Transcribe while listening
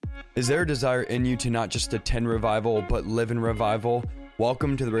Is there a desire in you to not just attend revival, but live in revival?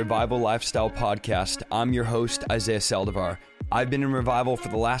 Welcome to the Revival Lifestyle Podcast. I'm your host, Isaiah Saldivar. I've been in revival for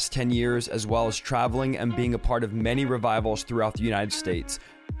the last 10 years, as well as traveling and being a part of many revivals throughout the United States.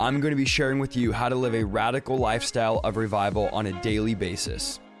 I'm going to be sharing with you how to live a radical lifestyle of revival on a daily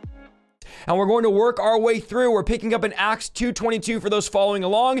basis. And we're going to work our way through. We're picking up in Acts 2:22 for those following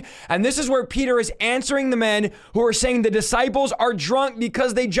along. And this is where Peter is answering the men who are saying the disciples are drunk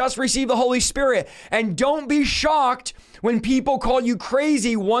because they just received the Holy Spirit. And don't be shocked when people call you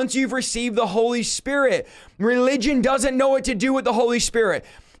crazy once you've received the Holy Spirit. Religion doesn't know what to do with the Holy Spirit.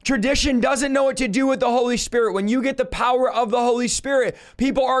 Tradition doesn't know what to do with the Holy Spirit. When you get the power of the Holy Spirit,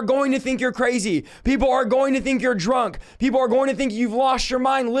 people are going to think you're crazy. People are going to think you're drunk. People are going to think you've lost your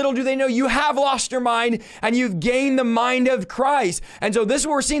mind. Little do they know you have lost your mind and you've gained the mind of Christ. And so this is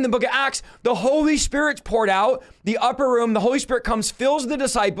what we're seeing in the book of Acts. The Holy Spirit's poured out. The upper room, the Holy Spirit comes, fills the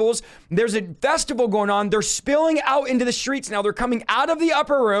disciples. There's a festival going on. They're spilling out into the streets now. They're coming out of the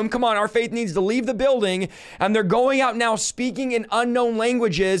upper room. Come on, our faith needs to leave the building. And they're going out now speaking in unknown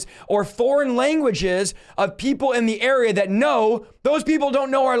languages or foreign languages of people in the area that know those people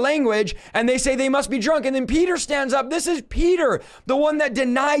don't know our language, and they say they must be drunk. And then Peter stands up. This is Peter, the one that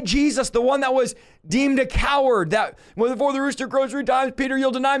denied Jesus, the one that was deemed a coward, that before the rooster crows 3 times, Peter,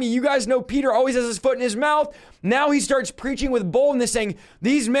 you'll deny me. You guys know Peter always has his foot in his mouth. Now he starts preaching with boldness, saying,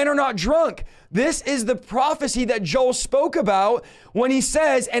 these men are not drunk. This is the prophecy that Joel spoke about when he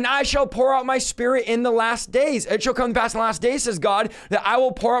says, and I shall pour out my spirit in the last days. It shall come to pass in the last days, says God, that I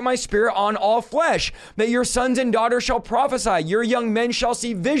will pour out my spirit on all flesh, that your sons and daughters shall prophesy, your young men shall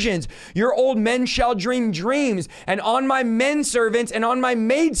see visions, your old men shall dream dreams, and on my men servants and on my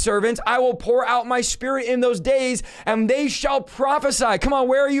maid servants I will pour out my spirit in those days, and they shall prophesy. Come on,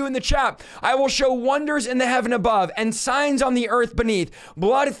 where are you in the chat? I will show wonders in the heaven above and signs on the earth beneath,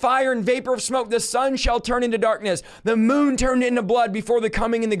 blood, fire, and vapor of smoke. The sun shall turn into darkness, the moon turned into blood before the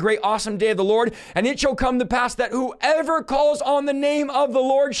coming in the great awesome day of the Lord. And it shall come to pass that whoever calls on the name of the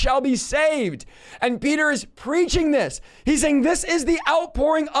Lord shall be saved. And Peter is preaching this. He's saying this is the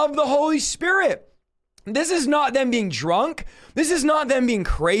outpouring of the Holy Spirit. This is not them being drunk. This is not them being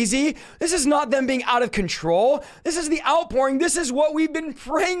crazy. This is not them being out of control. This is the outpouring. This is what we've been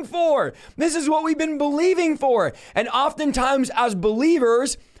praying for. This is what we've been believing for. And oftentimes as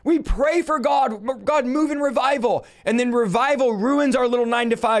believers, we pray for God move in revival, and then revival ruins our little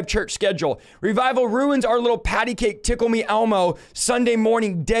 9-to-5 church schedule. Revival ruins our little patty cake, tickle me Elmo, Sunday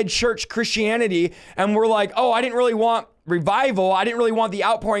morning dead church Christianity. And we're like, oh, I didn't really want revival. I didn't really want the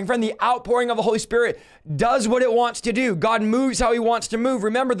outpouring. Friend, the outpouring of the Holy Spirit does what it wants to do. God moves how he wants to move.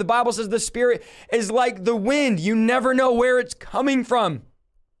 Remember, the Bible says the Spirit is like the wind. You never know where it's coming from.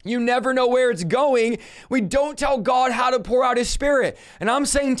 You never know where it's going. We don't tell God how to pour out his Spirit. And I'm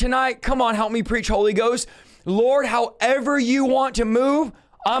saying tonight, come on, help me preach, Holy Ghost. Lord, however you want to move,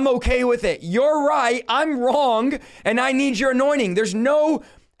 I'm okay with it. You're right, I'm wrong, and I need your anointing. There's no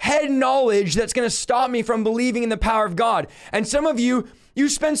head knowledge that's going to stop me from believing in the power of God. And some of you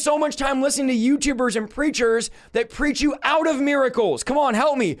spend so much time listening to YouTubers and preachers that preach you out of miracles. Come on,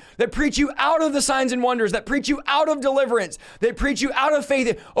 help me. That preach you out of the signs and wonders, that preach you out of deliverance, that preach you out of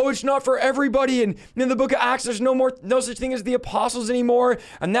faith. Oh, it's not for everybody. And in the book of Acts, there's no such thing as the apostles anymore.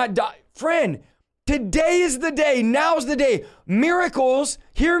 And friend, today is the day. Now's the day. Miracles,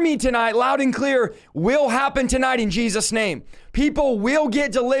 hear me tonight, loud and clear, will happen tonight in Jesus' name. People will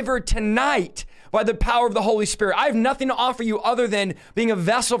get delivered tonight by the power of the Holy Spirit. I have nothing to offer you other than being a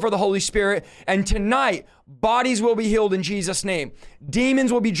vessel for the Holy Spirit. And tonight, bodies will be healed in Jesus' name.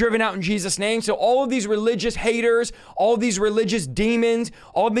 Demons will be driven out in Jesus' name. So all of these religious haters, all of these religious demons,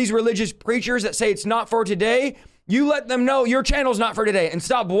 all of these religious preachers that say it's not for today, you let them know your channel's not for today and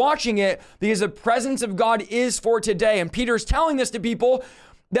stop watching it, because the presence of God is for today. And Peter's telling this to people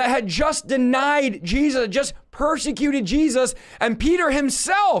that had just denied Jesus, just persecuted Jesus. And Peter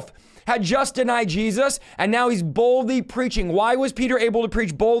himself had just denied Jesus, and now he's boldly preaching. Why was Peter able to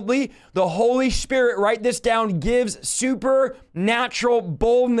preach boldly? The Holy Spirit, write this down, gives supernatural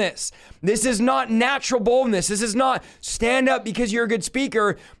boldness. This is not natural boldness. This is not stand up because you're a good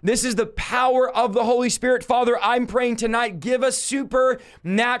speaker. This is the power of the Holy Spirit. Father, I'm praying tonight, give us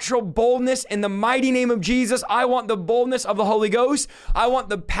supernatural boldness in the mighty name of Jesus. I want the boldness of the Holy Ghost. I want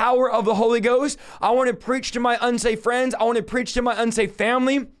the power of the Holy Ghost. I want to preach to my unsafe friends. I want to preach to my unsafe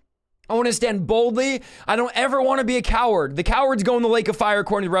family. I want to stand boldly. I don't ever want to be a coward. The cowards go in the lake of fire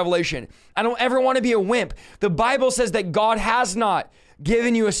according to Revelation. I don't ever want to be a wimp. The Bible says that God has not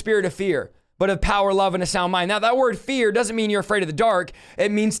given you a spirit of fear, but of power, love, and a sound mind. Now, that word fear doesn't mean you're afraid of the dark.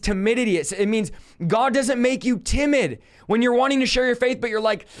 It means timidity. It means God doesn't make you timid. When you're wanting to share your faith, but you're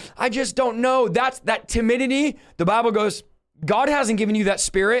like, I just don't know. That's that timidity. The Bible goes, God hasn't given you that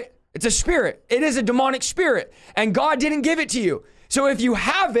spirit. It's a spirit. It is a demonic spirit. And God didn't give it to you. So if you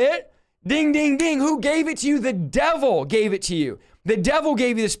have it, ding, ding, ding, who gave it to you? The devil gave it to you. The devil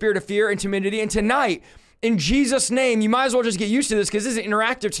gave you the spirit of fear and timidity. And tonight, in Jesus' name, you might as well just get used to this because this is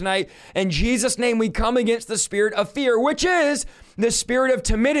interactive tonight. In Jesus' name, we come against the spirit of fear, which is the spirit of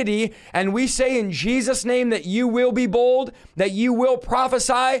timidity. And we say in Jesus' name that you will be bold, that you will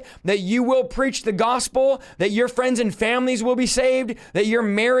prophesy, that you will preach the gospel, that your friends and families will be saved, that your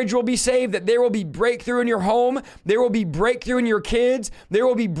marriage will be saved, that there will be breakthrough in your home, there will be breakthrough in your kids, there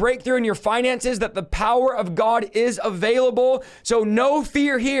will be breakthrough in your finances, that the power of God is available. So no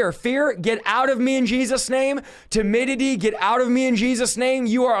fear here. Fear, get out of me in Jesus' name. Timidity, get out of me in Jesus' name.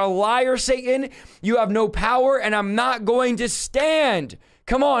 You are a liar, Satan. You have no power, and I'm not going to stand.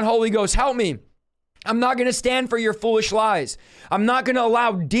 Come on, Holy Ghost, help me. I'm not going to stand for your foolish lies. I'm not going to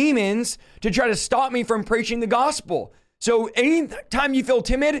allow demons to try to stop me from preaching the gospel. So anytime you feel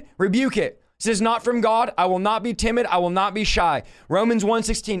timid, rebuke it. This is not from God. I will not be timid. I will not be shy. Romans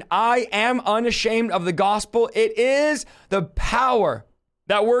 1:16, I am unashamed of the gospel. It is the power.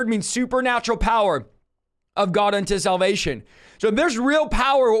 That word means supernatural power of God unto salvation. So there's real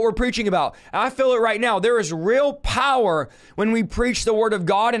power what we're preaching about. And I feel it right now. There is real power when we preach the word of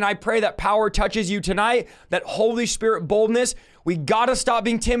God. And I pray that power touches you tonight, that Holy Spirit boldness. We got to stop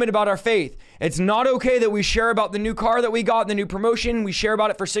being timid about our faith. It's not okay that we share about the new car that we got, the new promotion. We share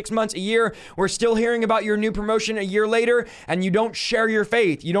about it for 6 months, a year. We're still hearing about your new promotion a year later, and you don't share your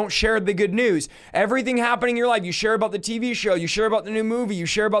faith. You don't share the good news. Everything happening in your life, you share about the TV show, you share about the new movie, you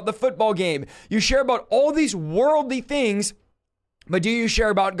share about the football game, you share about all these worldly things, but do you share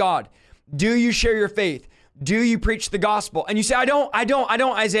about God? Do you share your faith? Do you preach the gospel? And you say, I don't,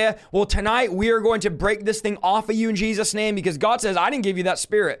 Isaiah. Well, tonight we are going to break this thing off of you in Jesus' name because God says, I didn't give you that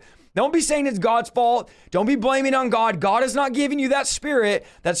spirit. Don't be saying it's God's fault. Don't be blaming on God. God is not giving you that spirit.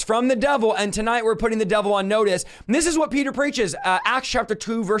 That's from the devil. And tonight we're putting the devil on notice. And this is what Peter preaches. Acts chapter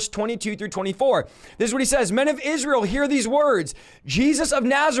 2, verse 22 through 24. This is what he says. Men of Israel, hear these words. Jesus of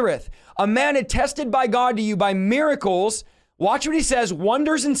Nazareth, a man attested by God to you by miracles. Watch what he says,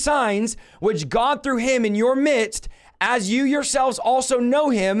 wonders and signs, which God through him in your midst, as you yourselves also know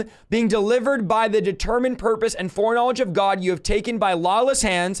him, being delivered by the determined purpose and foreknowledge of God, you have taken by lawless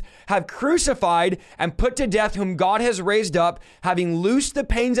hands, have crucified and put to death whom God has raised up, having loosed the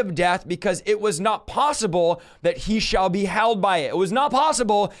pains of death, because it was not possible that he shall be held by it. It was not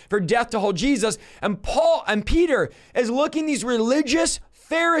possible for death to hold Jesus. And Paul and Peter is looking these religious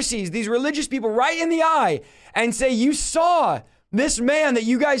Pharisees, these religious people right in the eye and say, you saw this man that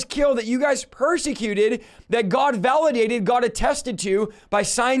you guys killed, that you guys persecuted, that God validated, God attested to by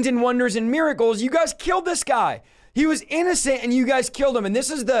signs and wonders and miracles. You guys killed this guy. He was innocent and you guys killed him. And this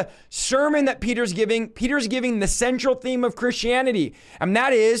is the sermon that Peter's giving. Peter's giving the central theme of Christianity. And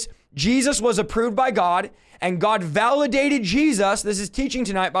that is Jesus was approved by God and God validated Jesus. This is teaching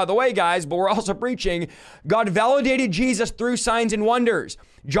tonight, by the way, guys, but we're also preaching. God validated Jesus through signs and wonders.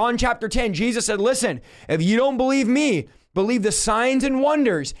 John chapter 10, Jesus said, listen, if you don't believe me, believe the signs and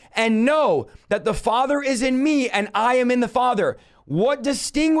wonders and know that the Father is in me and I am in the Father. What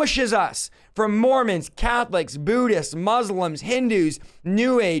distinguishes us from Mormons, Catholics, Buddhists, Muslims, Hindus,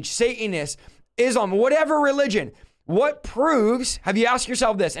 New Age, Satanists, Islam, whatever religion? What proves, have you asked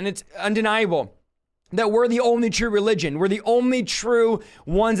yourself this, and it's undeniable, that we're the only true religion. We're the only true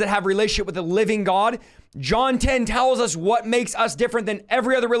ones that have relationship with the living God. John 10 tells us what makes us different than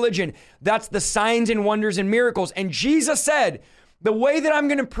every other religion. That's the signs and wonders and miracles. And Jesus said, the way that I'm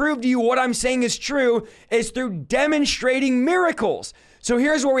going to prove to you what I'm saying is true is through demonstrating miracles. So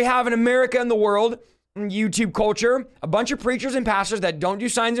here's what we have in America and the world, YouTube culture, a bunch of preachers and pastors that don't do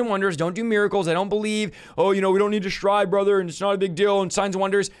signs and wonders, don't do miracles. They don't believe, we don't need to strive, brother, and it's not a big deal, and signs and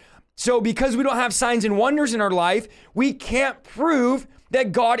wonders. So because we don't have signs and wonders in our life, we can't prove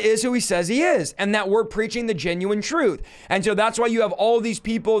that God is who he says he is and that we're preaching the genuine truth. And so that's why you have all these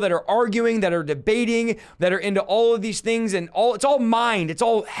people that are arguing, that are debating, that are into all of these things, and it's all mind. It's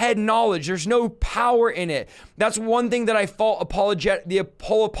all head knowledge. There's no power in it. That's one thing that I fault the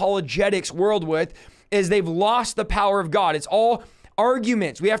whole apologetics world with, is they've lost the power of God. It's all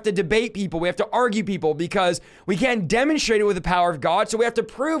arguments. We have to debate people. We have to argue people because we can't demonstrate it with the power of God. So we have to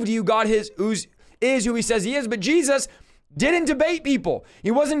prove to you God is who he says he is. But Jesus Didn't debate people.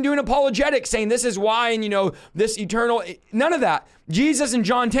 He wasn't doing apologetics saying this is why and this eternal, none of that. Jesus in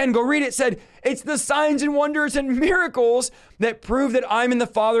John 10, go read it, said, it's the signs and wonders and miracles that prove that I'm in the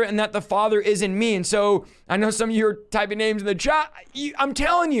Father and that the Father is in me. And so I know some of you are typing names in the chat. I'm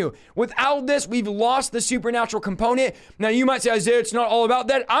telling you, without this, we've lost the supernatural component. Now you might say, Isaiah, it's not all about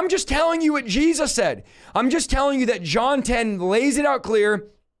that. I'm just telling you what Jesus said. I'm just telling you that John 10 lays it out clear.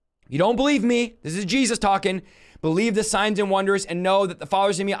 You don't believe me. This is Jesus talking. Believe the signs and wonders and know that the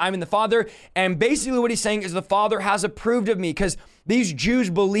Father's in me, I'm in the Father. And basically what he's saying is the Father has approved of me, because these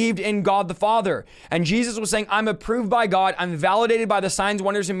Jews believed in God the Father. And Jesus was saying, I'm approved by God. I'm validated by the signs,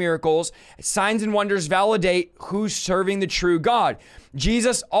 wonders, and miracles. Signs and wonders validate who's serving the true God.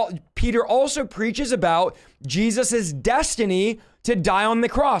 Peter also preaches about Jesus's destiny to die on the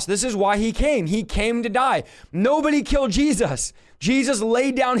cross. This is why he came. He came to die. Nobody killed Jesus. Jesus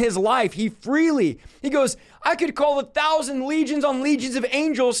laid down his life. He goes, I could call 1,000 legions on legions of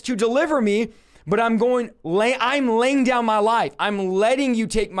angels to deliver me, but I'm laying down my life. I'm letting you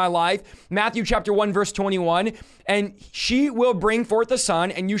take my life. Matthew chapter 1, verse 21, and she will bring forth a son,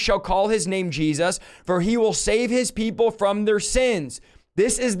 and you shall call his name Jesus, for he will save his people from their sins.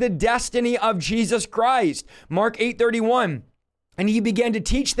 This is the destiny of Jesus Christ. Mark 8:31. And he began to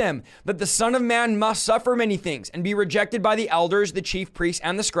teach them that the Son of Man must suffer many things and be rejected by the elders, the chief priests,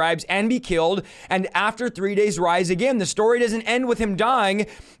 and the scribes, and be killed, and after 3 days rise again. The story doesn't end with him dying.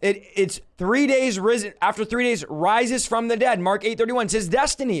 It's 3 days risen. After 3 days rises from the dead. Mark 8:31. It's his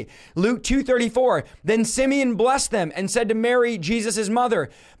destiny. Luke 2:34. Then Simeon blessed them and said to Mary, Jesus' mother,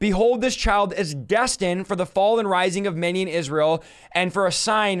 behold, this child is destined for the fall and rising of many in Israel, and for a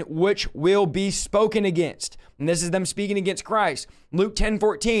sign which will be spoken against. And this is them speaking against Christ. Luke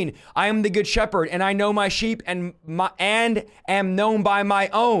 10:14, I am the good shepherd, and I know my sheep and am known by my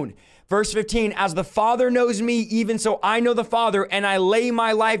own. Verse 15, as the Father knows me, even so I know the Father, and I lay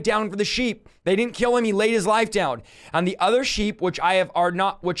my life down for the sheep. They didn't kill him, he laid his life down. And the other sheep which I have are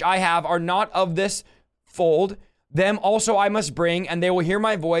not of this fold. Them also I must bring, and they will hear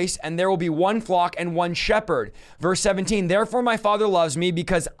my voice, and there will be one flock and one shepherd. Verse 17, therefore my Father loves me,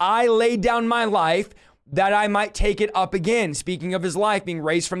 because I laid down my life that I might take it up again. Speaking of his life being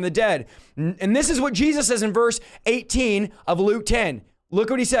raised from the dead. And this is what Jesus says in verse 18 of Luke 10. Look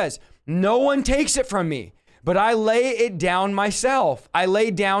what he says. No one takes it from me, but I lay it down myself. I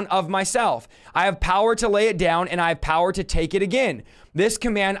lay down of myself. I have power to lay it down, and I have power to take it again. This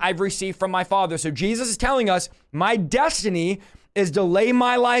command I've received from my Father. So Jesus is telling us my destiny is to lay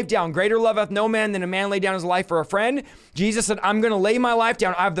my life down. Greater love hath no man than a man lay down his life for a friend. Jesus said, I'm going to lay my life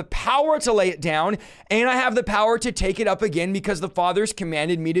down. I have the power to lay it down, and I have the power to take it up again, because the Father's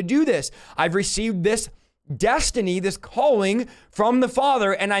commanded me to do this. I've received this destiny, this calling from the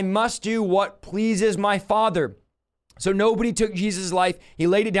Father, and I must do what pleases my Father. So nobody took Jesus' life. He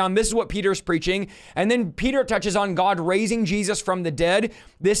laid it down. This is what Peter's preaching. And then Peter touches on God raising Jesus from the dead.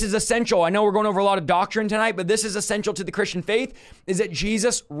 This is essential. I know we're going over a lot of doctrine tonight, but this is essential to the Christian faith, is that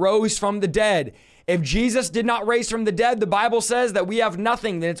Jesus rose from the dead. If Jesus did not raise from the dead, the Bible says that we have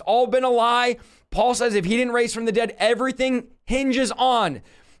nothing, that it's all been a lie. Paul says if he didn't raise from the dead, everything hinges on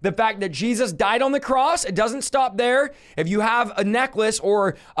the fact that Jesus died on the cross. It doesn't stop there. If you have a necklace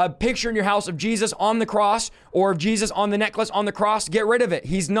or a picture in your house of Jesus on the cross, or of Jesus on the necklace on the cross, get rid of it.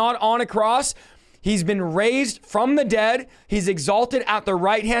 He's not on a cross. He's been raised from the dead. He's exalted at the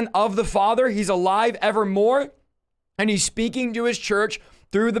right hand of the Father. He's alive evermore. And he's speaking to his church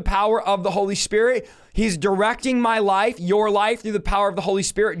through the power of the Holy Spirit. He's directing my life, your life, through the power of the Holy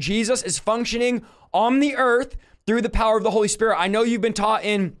Spirit. Jesus is functioning on the earth through the power of the Holy Spirit. I know you've been taught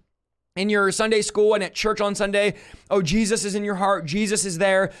in your Sunday school and at church on Sunday, oh, Jesus is in your heart. Jesus is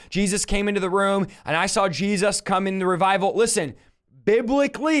there. Jesus came into the room, and I saw Jesus come in the revival. Listen,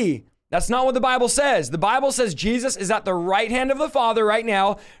 biblically, that's not what the Bible says. The Bible says Jesus is at the right hand of the Father right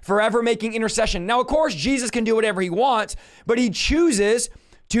now, forever making intercession. Now, of course, Jesus can do whatever he wants, but he chooses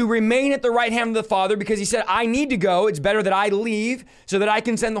to remain at the right hand of the Father, because he said, I need to go. It's better that I leave so that I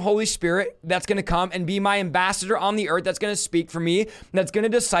can send the Holy Spirit that's going to come and be my ambassador on the earth, that's going to speak for me, that's going to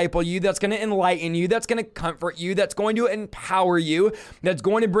disciple you, that's going to enlighten you, that's going to comfort you, that's going to empower you, that's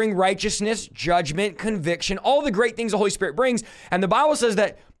going to bring righteousness, judgment, conviction, all the great things the Holy Spirit brings. And the Bible says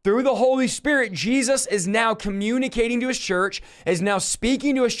that through the Holy Spirit, Jesus is now communicating to his church, is now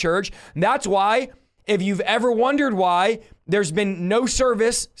speaking to his church. And that's why, if you've ever wondered why there's been no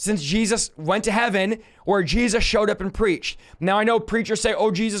service since Jesus went to heaven where Jesus showed up and preached. Now, I know preachers say,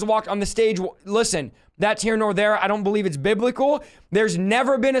 oh, Jesus walked on the stage. Listen, that's here nor there. I don't believe it's biblical. There's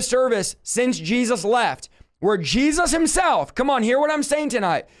never been a service since Jesus left where Jesus himself, come on, hear what I'm saying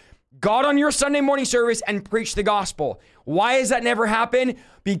tonight. got on your Sunday morning service and preached the gospel. Why has that never happened?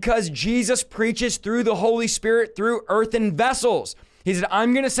 Because Jesus preaches through the Holy Spirit through earthen vessels. He said,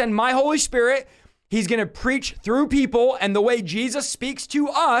 I'm going to send my Holy Spirit. He's going to preach through people. And the way Jesus speaks to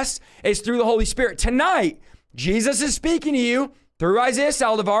us is through the Holy Spirit. Tonight, Jesus is speaking to you through Isaiah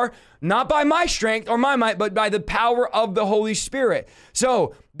Saldivar, not by my strength or my might, but by the power of the Holy Spirit.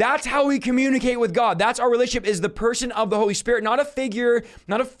 So that's how we communicate with God. That's our relationship, is the person of the Holy Spirit, not a figure,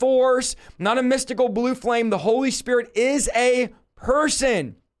 not a force, not a mystical blue flame. The Holy Spirit is a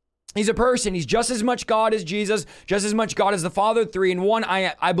person. He's a person. He's just as much God as Jesus, just as much God as the Father, 3 in 1.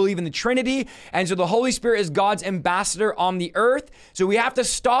 I believe in the Trinity. And so the Holy Spirit is God's ambassador on the earth. So we have to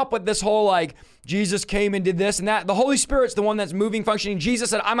stop with this whole like, Jesus came and did this and that. The Holy Spirit's the one that's moving, functioning.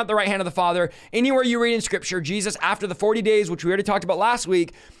 Jesus said, I'm at the right hand of the Father. Anywhere you read in Scripture, Jesus, after the 40 days, which we already talked about last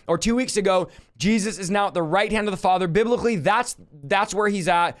week or 2 weeks ago, Jesus is now at the right hand of the Father. Biblically, that's where he's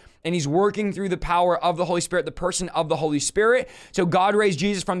at. And he's working through the power of the Holy Spirit, the person of the Holy Spirit. So God raised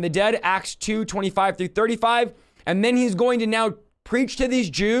Jesus from the dead, Acts 2:25 through 35. And then he's going to now preach to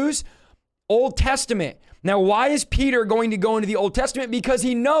these Jews, Old Testament. Now, why is Peter going to go into the Old Testament? Because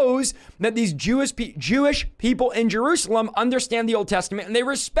he knows that these Jewish people in Jerusalem understand the Old Testament and they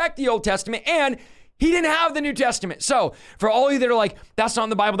respect the Old Testament, and he didn't have the New Testament. So for all of you that are like, that's not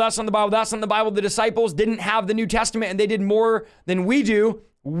in the Bible, that's not in the Bible, that's not in the Bible, the disciples didn't have the New Testament and they did more than we do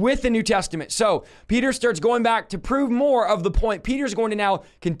with the New Testament. So Peter starts going back to prove more of the point. Peter's going to now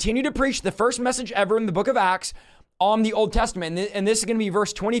continue to preach the first message ever in the book of Acts on the Old Testament. And this is going to be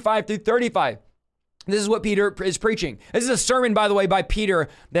verse 25 through 35. This is what Peter is preaching. This is a sermon, by the way, by Peter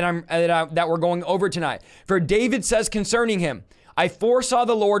that we're going over tonight. For David says concerning him, I foresaw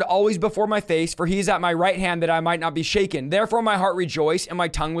the Lord always before my face, for he is at my right hand that I might not be shaken. Therefore my heart rejoiced and my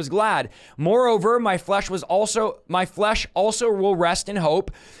tongue was glad. Moreover, my flesh also will rest in hope,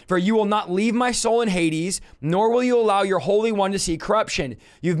 for you will not leave my soul in Hades, nor will you allow your Holy One to see corruption.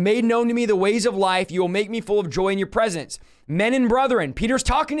 You've made known to me the ways of life. You will make me full of joy in your presence. Men and brethren, Peter's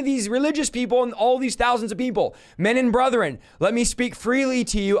talking to these religious people and all these thousands of people. Men and brethren, let me speak freely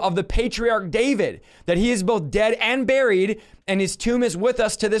to you of the patriarch David, that he is both dead and buried, and his tomb is with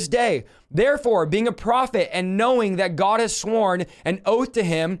us to this day. Therefore, being a prophet and knowing that God has sworn an oath to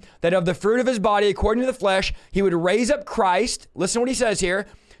him that of the fruit of his body, according to the flesh, he would raise up Christ, listen to what he says here,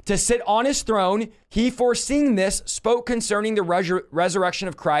 to sit on his throne, he foreseeing this spoke concerning the resurrection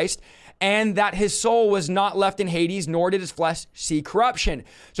of Christ, and that his soul was not left in Hades, nor did his flesh see corruption.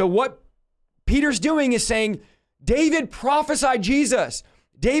 So what Peter's doing is saying, David prophesied Jesus.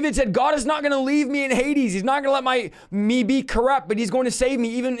 David said, God is not going to leave me in Hades. He's not going to let me be corrupt, but he's going to save me.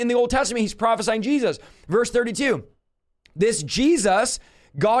 Even in the Old Testament, he's prophesying Jesus. Verse 32, this Jesus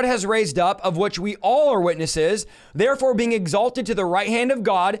God has raised up, of which we all are witnesses, therefore being exalted to the right hand of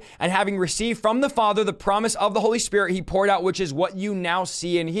God, and having received from the Father the promise of the Holy Spirit, he poured out, which is what you now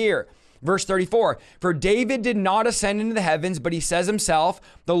see and hear. Verse 34, for David did not ascend into the heavens, but he says himself,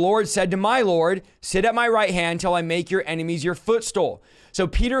 the Lord said to my Lord, sit at my right hand till I make your enemies your footstool. So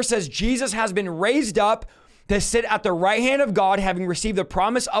Peter says Jesus has been raised up to sit at the right hand of God, having received the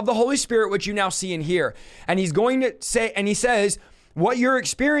promise of the Holy Spirit, which you now see and hear. And he's going to say, and he says, what you're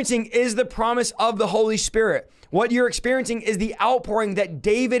experiencing is the promise of the Holy Spirit. What you're experiencing is the outpouring that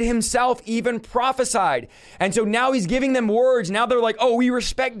David himself even prophesied. And so now he's giving them words. Now they're like, oh, we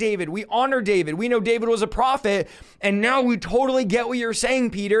respect David. We honor David. We know David was a prophet. And now we totally get what you're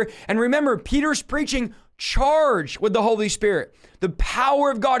saying, Peter. And remember, Peter's preaching charged with the Holy Spirit. The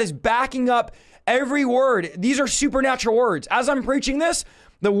power of God is backing up every word. These are supernatural words. As I'm preaching this,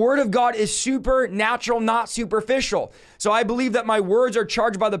 the word of God is supernatural, not superficial. So I believe that my words are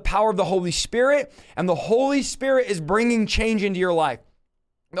charged by the power of the Holy Spirit, and the Holy Spirit is bringing change into your life.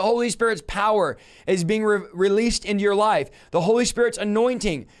 The Holy Spirit's power is being released into your life. The Holy Spirit's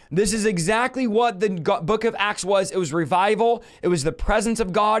anointing. This is exactly what the book of Acts was. It was revival. It was the presence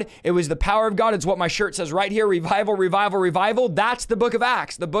of God. It was the power of God. It's what my shirt says right here. Revival, revival, revival. That's the book of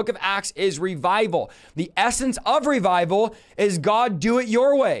Acts. The book of Acts is revival. The essence of revival is God, do it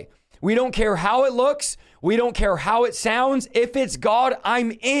your way. We don't care how it looks. We don't care how it sounds. If it's God,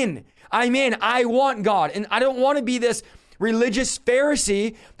 I'm in. I'm in. I want God. And I don't want to be this religious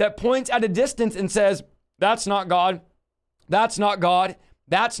Pharisee that points at a distance and says, that's not God. That's not God.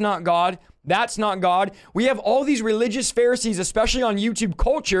 That's not God. That's not God. We have all these religious Pharisees, especially on YouTube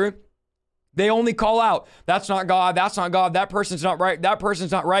culture. They only call out, that's not God. That's not God. That person's not right. That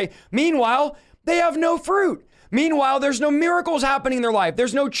person's not right. Meanwhile, they have no fruit. Meanwhile, there's no miracles happening in their life.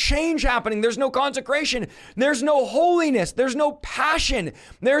 There's no change happening. There's no consecration. There's no holiness. There's no passion.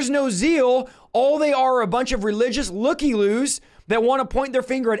 There's no zeal. All they are a bunch of religious looky-loos that want to point their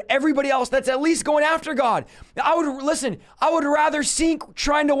finger at everybody else that's at least going after God. I would rather sink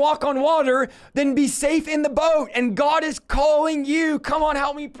trying to walk on water than be safe in the boat. And God is calling you. Come on,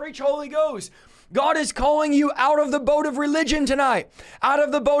 help me preach, Holy Ghost. God is calling you out of the boat of religion tonight, out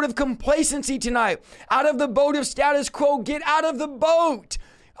of the boat of complacency tonight, out of the boat of status quo. Get out of the boat.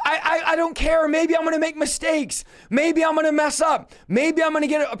 I don't care. Maybe I'm going to make mistakes. Maybe I'm going to mess up. Maybe I'm going to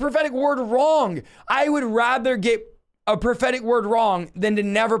get a prophetic word wrong. I would rather get a prophetic word wrong than to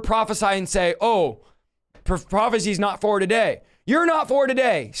never prophesy and say, oh, prophecy's not for today. You're not for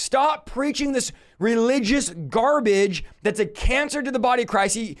today. Stop preaching this religious garbage that's a cancer to the body of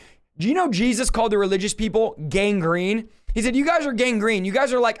Christ. Do you know Jesus called the religious people gangrene? He said, you guys are gangrene. You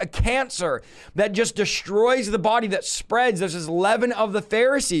guys are like a cancer that just destroys the body, that spreads. There's this leaven of the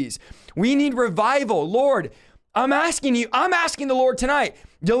Pharisees. We need revival. Lord, I'm asking the Lord tonight,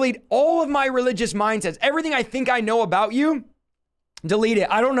 delete all of my religious mindsets. Everything I think I know about you, delete it.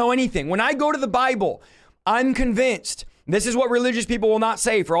 I don't know anything. When I go to the Bible, I'm convinced. This is what religious people will not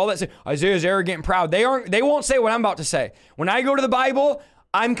say. For all that say, Isaiah's arrogant and proud. They won't say what I'm about to say. When I go to the Bible,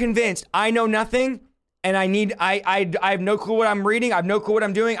 I'm convinced I know nothing. And I have no clue what I'm reading. I have no clue what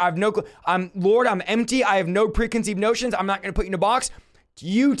I'm doing. I have no clue. Lord, I'm empty. I have no preconceived notions. I'm not going to put you in a box.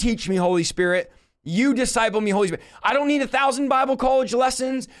 You teach me, Holy Spirit. You disciple me, Holy Spirit. I don't need 1,000 Bible college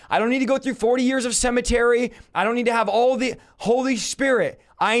lessons. I don't need to go through 40 years of cemetery. I don't need to have all the Holy Spirit.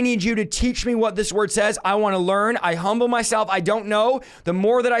 I need you to teach me what this word says. I want to learn. I humble myself. I don't know. The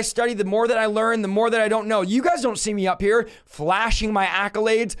more that I study, the more that I learn, the more that I don't know. You guys don't see me up here flashing my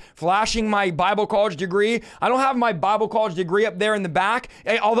accolades, flashing my Bible college degree. I don't have my Bible college degree up there in the back.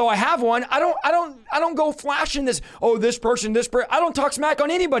 Although I have one, I don't go flashing this. Oh, this person. I don't talk smack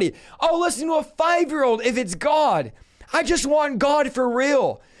on anybody. I'll listen to a 5-year-old if it's God. I just want God for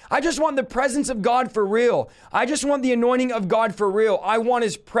real. I just want the presence of God for real. I just want the anointing of God for real. I want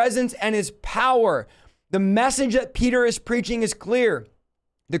his presence and his power. The message that Peter is preaching is clear.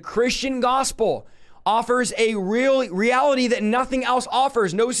 The Christian gospel offers a real reality that nothing else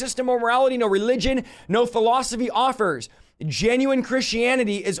offers. No system of morality, no religion, no philosophy offers. Genuine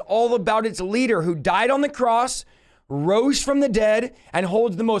Christianity is all about its leader who died on the cross, rose from the dead, and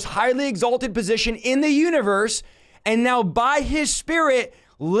holds the most highly exalted position in the universe, and now by his Spirit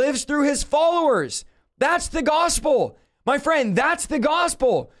lives through his followers. That's the gospel. My friend, that's the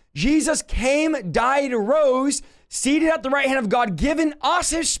gospel. Jesus came, died, rose, seated at the right hand of God, given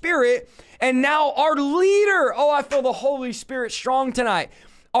us his Spirit, and now our leader. Oh, I feel the Holy Spirit strong tonight.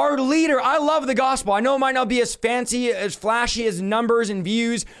 Our leader, I love the gospel. I know it might not be as fancy, as flashy as numbers and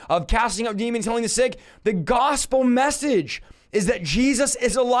views of casting out demons, healing the sick. The gospel message is that Jesus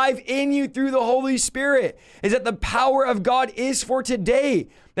is alive in you through the Holy Spirit, is that the power of God is for today,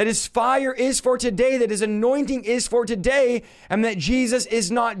 that his fire is for today, that his anointing is for today, and that Jesus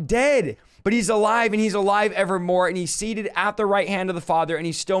is not dead, but he's alive, and he's alive evermore, and he's seated at the right hand of the Father, and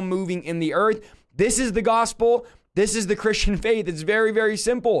he's still moving in the earth. This is the gospel. This is the Christian faith. It's very, very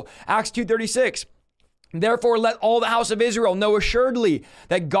simple. Acts 2:36. Therefore, let all the house of Israel know assuredly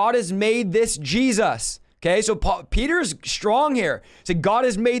that God has made this Jesus. Okay, so Peter's strong here. So God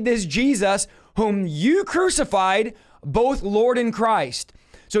has made this Jesus, whom you crucified, both Lord and Christ.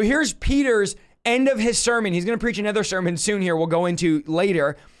 So here's Peter's end of his sermon. He's going to preach another sermon soon here, we'll go into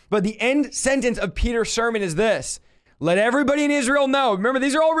later. But the end sentence of Peter's sermon is this: let everybody in Israel know. Remember,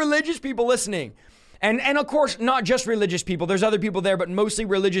 these are all religious people listening. And of course, not just religious people. There's other people there, but mostly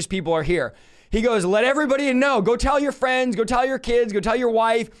religious people are here. He goes, let everybody know. Go tell your friends, go tell your kids, go tell your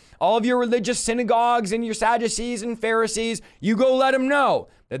wife, all of your religious synagogues and your Sadducees and Pharisees. You go let them know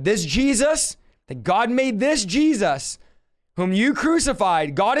that this Jesus, that God made this Jesus, whom you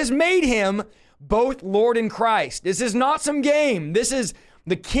crucified, God has made him both Lord and Christ. This is not some game. This is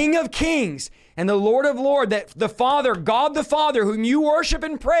the King of Kings and the Lord of Lords, that the Father, God the Father, whom you worship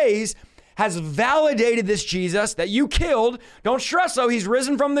and praise, has validated this Jesus that you killed. Don't stress though, he's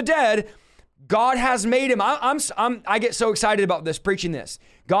risen from the dead. God has made him. I get so excited about this, preaching this.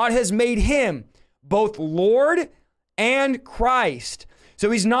 God has made him both Lord and Christ.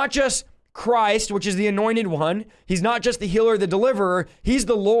 So he's not just Christ, which is the anointed one. He's not just the healer, the deliverer. He's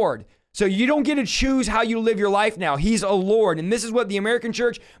the Lord. So you don't get to choose how you live your life now. He's a Lord. And this is what the American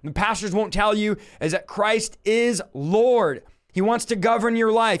church, the pastors won't tell you, is that Christ is Lord. He wants to govern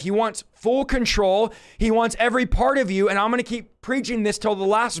your life. He wants full control. He wants every part of you. And I'm going to keep preaching this till the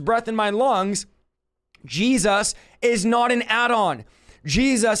last breath in my lungs. Jesus is not an add-on.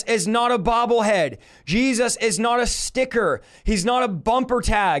 Jesus is not a bobblehead. Jesus is not a sticker. He's not a bumper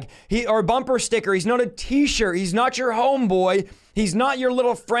tag or bumper sticker. He's not a t-shirt. He's not your homeboy. He's not your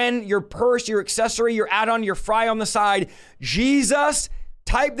little friend, your purse, your accessory, your add-on, your fry on the side. Jesus,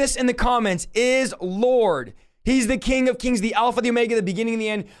 type this in the comments, is Lord. He's the King of Kings, the Alpha, the Omega, the beginning and the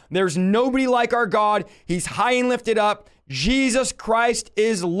end. There's nobody like our God. He's high and lifted up. Jesus Christ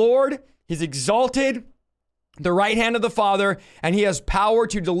is Lord. He's exalted, the right hand of the Father, and he has power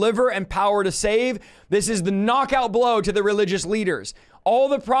to deliver and power to save. This is the knockout blow to the religious leaders. All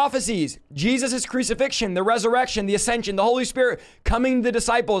the prophecies, Jesus' crucifixion, the resurrection, the ascension, the Holy Spirit coming to the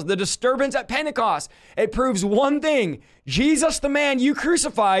disciples, the disturbance at Pentecost, it proves one thing. Jesus, the man you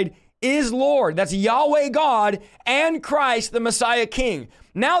crucified, is Lord. That's Yahweh God and Christ, the Messiah King.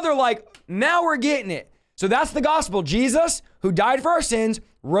 Now they're like, now we're getting it. So that's the gospel. Jesus, who died for our sins,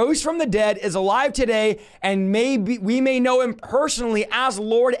 rose from the dead, is alive today, and we may know him personally as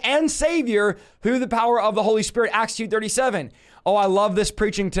Lord and Savior through the power of the Holy Spirit. Acts 2:37. Oh, I love this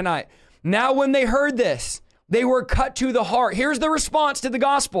preaching tonight. Now, when they heard this, they were cut to the heart. Here's the response to the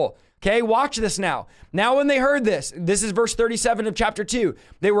gospel. Okay, watch this now. Now, when they heard this is verse 37 of chapter 2.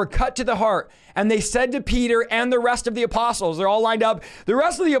 They were cut to the heart, and they said to Peter and the rest of the apostles, they're all lined up. The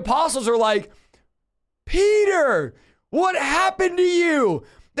rest of the apostles are like, Peter, what happened to you?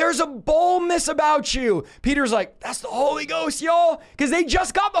 There's a boldness about you. Peter's like, that's the Holy Ghost, y'all. Because they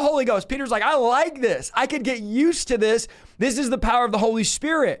just got the Holy Ghost. Peter's like, I like this. I could get used to this. This is the power of the Holy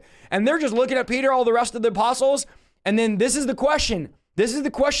Spirit. And they're just looking at Peter, all the rest of the apostles. And then this is the question. This is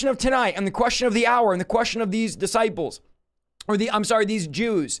the question of tonight and the question of the hour and the question of these disciples, or these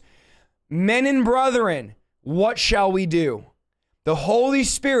Jews. Men and brethren, what shall we do? The Holy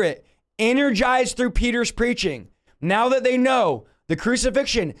Spirit energized through Peter's preaching. Now that they know the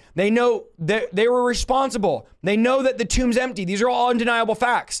crucifixion, they know that they were responsible. They know that the tomb's empty. These are all undeniable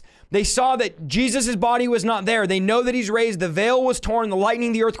facts. They saw that Jesus' body was not there. They know that he's raised. The veil was torn, the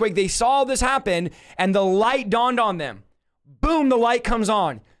lightning, the earthquake. They saw this happen, and the light dawned on them. Boom, the light comes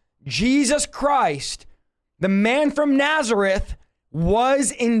on. Jesus Christ, the man from Nazareth,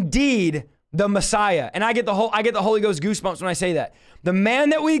 was indeed the Messiah. And I get the Holy Ghost goosebumps when I say that. The man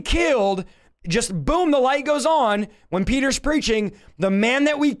that we killed, just boom, the light goes on when Peter's preaching. The man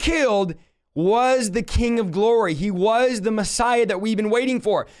that we killed was the King of glory. He was the Messiah that we've been waiting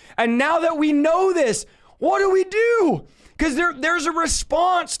for. And now that we know this, what do we do? Because there's a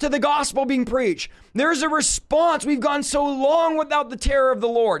response to the gospel being preached. There's a response. We've gone so long without the terror of the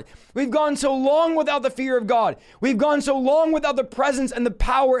Lord. We've gone so long without the fear of God. We've gone so long without the presence and the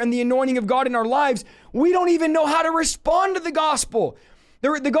power and the anointing of God in our lives. We don't even know how to respond to the gospel.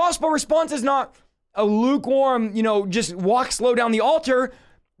 The gospel response is not a lukewarm, just walk slow down the altar.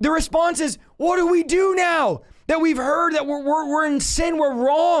 The response is, what do we do now that we've heard that we're in sin, we're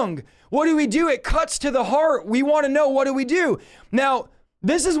wrong? What do we do? It cuts to the heart. We want to know, what do we do? Now,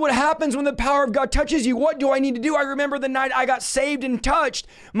 this is what happens when the power of God touches you. What do I need to do? I remember the night I got saved and touched.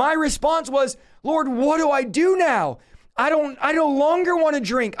 My response was, Lord, what do I do now? I no longer want to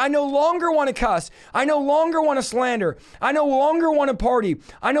drink. I no longer want to cuss. I no longer want to slander. I no longer want to party.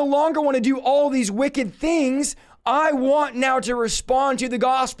 I no longer want to do all these wicked things. I want now to respond to the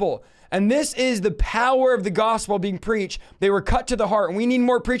gospel. And this is the power of the gospel being preached. They were cut to the heart. And we need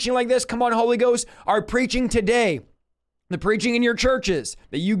more preaching like this. Come on, Holy Ghost. Our preaching today, the preaching in your churches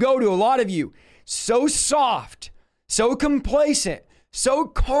that you go to, a lot of you, so soft, so complacent, so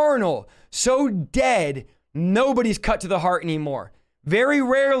carnal, so dead. Nobody's cut to the heart anymore. Very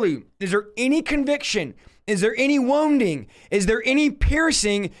rarely is there any conviction. Is there any wounding? Is there any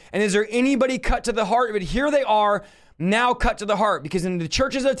piercing? And is there anybody cut to the heart? But here they are, now cut to the heart, because in the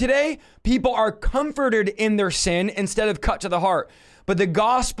churches of today, people are comforted in their sin instead of cut to the heart. But the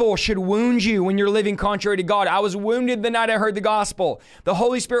gospel should wound you when you're living contrary to God. I was wounded the night I heard the gospel. The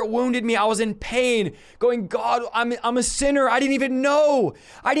Holy Spirit wounded me. I was in pain going, God, I'm a sinner. I didn't even know.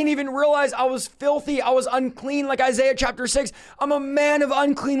 I didn't even realize I was filthy. I was unclean, like Isaiah chapter 6. I'm a man of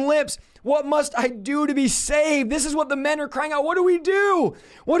unclean lips. What must I do to be saved? This is what the men are crying out. What do we do?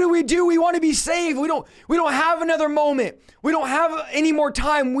 What do we do? We want to be saved. We don't have another moment. We don't have any more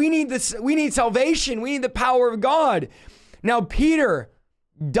time. We need this. We need salvation. We need the power of God. Now, Peter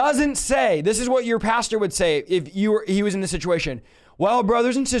doesn't say, this is what your pastor would say if he was in this situation. Well,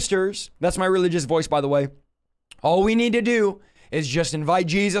 brothers and sisters, that's my religious voice, by the way. All we need to do is just invite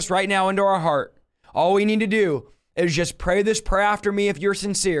Jesus right now into our heart. All we need to do is just pray this prayer after me if you're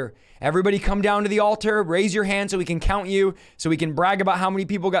sincere. Everybody come down to the altar, raise your hand so we can count you, so we can brag about how many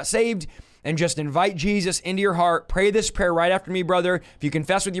people got saved, and just invite Jesus into your heart. Pray this prayer right after me, brother. If you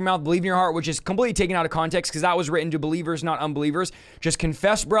confess with your mouth, believe in your heart, which is completely taken out of context because that was written to believers, not unbelievers. Just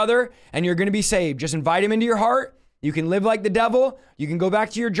confess, brother, and you're going to be saved. Just invite him into your heart. You can live like the devil. You can go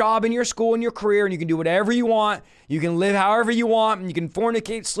back to your job and your school and your career, and you can do whatever you want. You can live however you want, and you can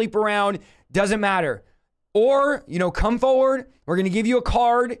fornicate, sleep around. Doesn't matter. Or, come forward. We're going to give you a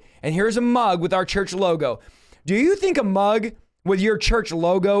card, and here's a mug with our church logo. Do you think a mug with your church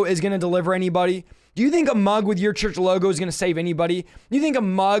logo is going to deliver anybody? Do you think a mug with your church logo is going to save anybody? Do you think a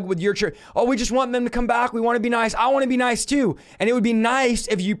mug with your church, we just want them to come back. We want to be nice. I want to be nice too. And it would be nice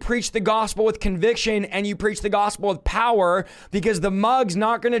if you preach the gospel with conviction and you preach the gospel with power, because the mug's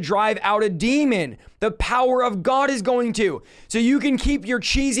not going to drive out a demon. The power of God is going to. So you can keep your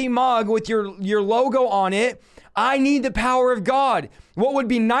cheesy mug with your logo on it. I need the power of God. What would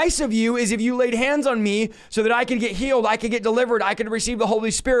be nice of you is if you laid hands on me so that I could get healed, I could get delivered, I could receive the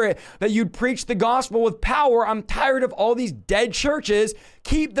Holy Spirit, that you'd preach the gospel with power. I'm tired of all these dead churches.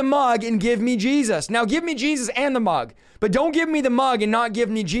 Keep the mug and give me Jesus. Now give me Jesus and the mug, but don't give me the mug and not give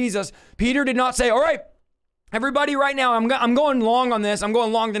me Jesus. Peter did not say, all right, everybody right now, I'm going long on this. I'm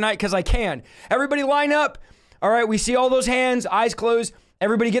going long tonight because I can. Everybody line up. All right, we see all those hands, eyes closed.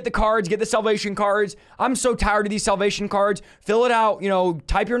 Everybody get the cards, get the salvation cards. I'm so tired of these salvation cards. Fill it out,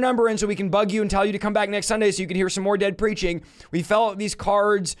 type your number in so we can bug you and tell you to come back next Sunday so you can hear some more dead preaching. We fill out these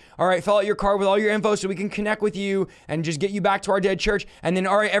cards. All right, fill out your card with all your info so we can connect with you and just get you back to our dead church. And then,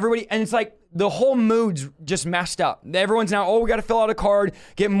 all right, everybody, and it's like the whole mood's just messed up. Everyone's now, we got to fill out a card,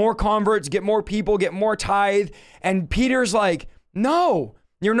 get more converts, get more people, get more tithe. And Peter's like, no,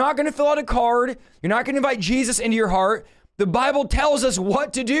 you're not going to fill out a card. You're not going to invite Jesus into your heart. The Bible tells us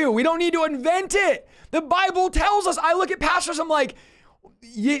what to do. We don't need to invent it. The Bible tells us. I look at pastors, I'm like,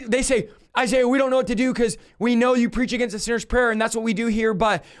 they say, Isaiah, we don't know what to do because we know you preach against the sinner's prayer and that's what we do here,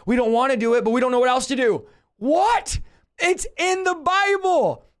 but we don't want to do it, but we don't know what else to do. What? It's in the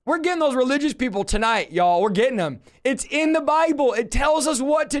Bible. We're getting those religious people tonight, y'all. We're getting them. It's in the Bible. It tells us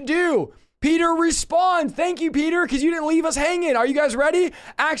what to do. Peter responds. Thank you, Peter, because you didn't leave us hanging. Are you guys ready?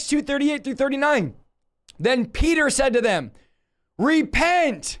 Acts 2:38 through 39. Then Peter said to them,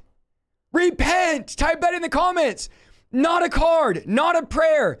 repent. Type that in the comments. Not a card, not a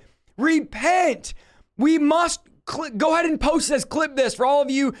prayer. Repent. We must go ahead and post this, clip this for all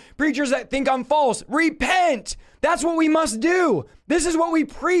of you preachers that think I'm false. Repent. That's what we must do. This is what we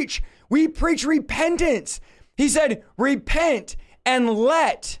preach. We preach repentance. He said, repent and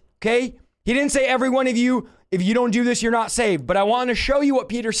let, okay? He didn't say every one of you, if you don't do this, you're not saved. But I want to show you what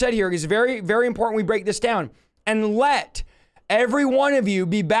Peter said here. It's very, very important we break this down. And let every one of you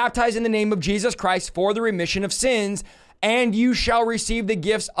be baptized in the name of Jesus Christ for the remission of sins, and you shall receive the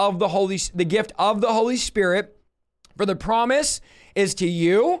gift of the Holy Spirit. For the promise is to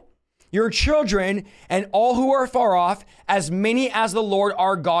you, your children, and all who are far off, as many as the Lord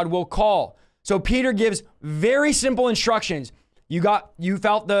our God will call. So Peter gives very simple instructions. You felt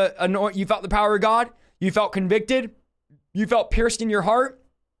the power of God. You felt convicted. You felt pierced in your heart.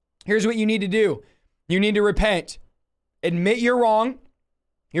 Here's what you need to do. You need to repent. Admit you're wrong.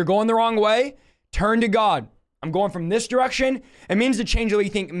 You're going the wrong way. Turn to God. I'm going from this direction. It means to change the way you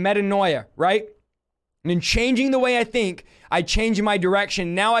think, metanoia, right? And in changing the way I think, I change my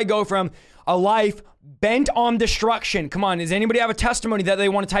direction. Now I go from a life bent on destruction. Come on, does anybody have a testimony that they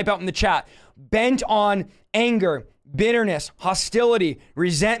want to type out in the chat? Bent on anger, bitterness, hostility,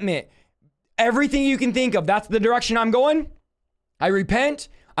 resentment, everything you can think of. That's the direction I'm going. I repent.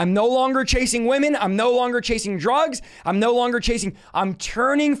 I'm no longer chasing women. I'm no longer chasing drugs. I'm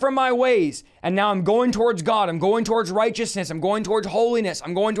turning from my ways. And now I'm going towards God. I'm going towards righteousness. I'm going towards holiness.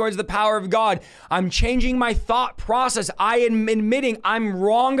 I'm going towards the power of God. I'm changing my thought process. I am admitting I'm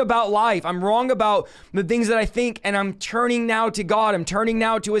wrong about life. I'm wrong about the things that I think. And I'm turning now to God. I'm turning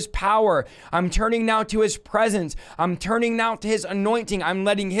now to his power. I'm turning now to his presence. I'm turning now to his anointing. I'm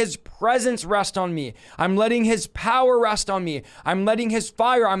letting his presence rest on me. I'm letting his power rest on me. I'm letting his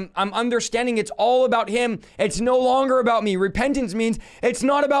fire. I'm understanding it's all about him. It's no longer about me. Repentance means it's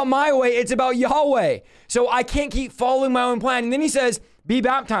not about my way. It's about Yahweh. So I can't keep following my own plan. And then he says, be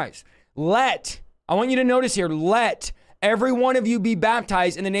baptized. I want you to notice here, let every one of you be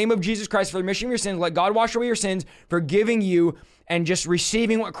baptized in the name of Jesus Christ for the remission of your sins. Let God wash away your sins, forgiving you and just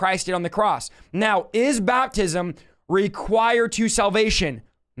receiving what Christ did on the cross. Now, is baptism required to salvation?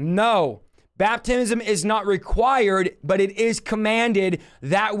 No. Baptism is not required, but it is commanded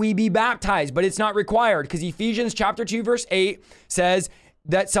that we be baptized, but it's not required because Ephesians chapter 2, verse 8 says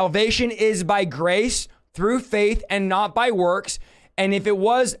that salvation is by grace through faith and not by works. And if it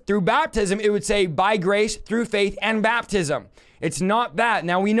was through baptism, it would say by grace through faith and baptism. It's not that.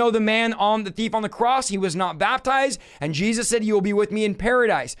 Now we know the thief on the cross, he was not baptized, and Jesus said, you will be with me in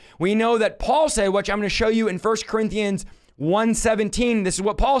paradise. We know that Paul said, which I'm going to show you in 1 Corinthians 1:17, this is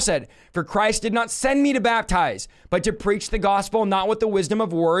what Paul said, "For Christ did not send me to baptize, but to preach the gospel, not with the wisdom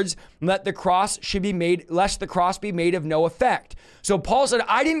of words, lest the cross be made of no effect." So Paul said,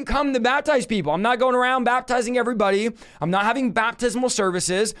 I didn't come to baptize people. I'm not going around baptizing everybody. I'm not having baptismal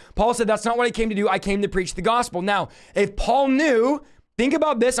services. Paul said, that's not what I came to do. I came to preach the gospel. Now, if Paul knew, think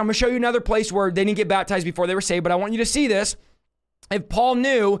about this. I'm going to show you another place where they didn't get baptized before they were saved, but I want you to see this. If Paul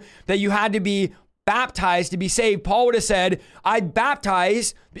knew that you had to be baptized to be saved, Paul would have said, I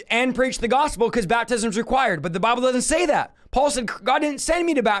baptize and preach the gospel because baptism is required. But the Bible doesn't say that. Paul said, God didn't send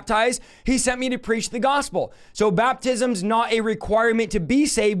me to baptize. He sent me to preach the gospel. So baptism's not a requirement to be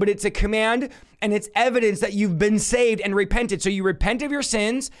saved, but it's a command and it's evidence that you've been saved and repented. So you repent of your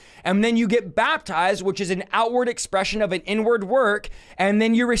sins and then you get baptized, which is an outward expression of an inward work. And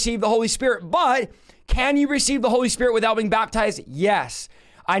then you receive the Holy Spirit. But can you receive the Holy Spirit without being baptized? Yes.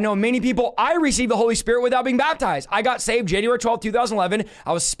 I know many people, I received the Holy Spirit without being baptized. I got saved January 12th, 2011.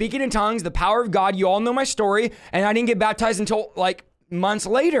 I was speaking in tongues, the power of God. You all know my story. And I didn't get baptized until like months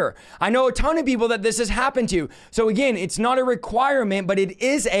later. I know a ton of people that this has happened to. So again, it's not a requirement, but it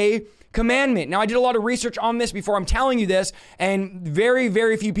is a commandment. Now, I did a lot of research on this before I'm telling you this, and very,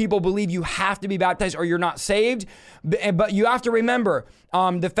 very few people believe you have to be baptized or you're not saved. But you have to remember,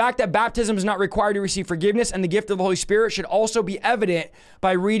 the fact that baptism is not required to receive forgiveness and the gift of the Holy Spirit should also be evident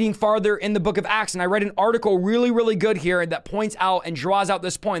by reading farther in the book of Acts. And I read an article really, really good here that points out and draws out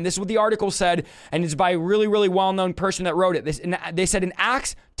this point. This is what the article said, and it's by a really, really well-known person that wrote it. They said in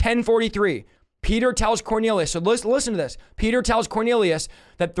Acts 10:43, Peter tells Cornelius, so listen to this. Peter tells Cornelius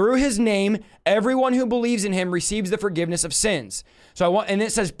that through his name, everyone who believes in him receives the forgiveness of sins. And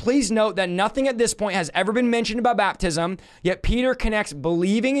it says, please note that nothing at this point has ever been mentioned about baptism, yet Peter connects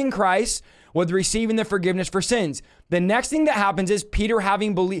believing in Christ with receiving the forgiveness for sins. The next thing that happens is Peter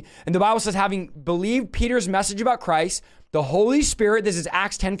having believed, and the Bible says having believed Peter's message about Christ, the Holy Spirit, this is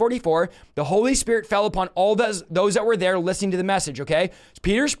Acts 10:44, the Holy Spirit fell upon all those that were there listening to the message, okay? So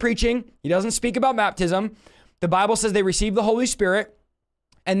Peter's preaching. He doesn't speak about baptism. The Bible says they received the Holy Spirit.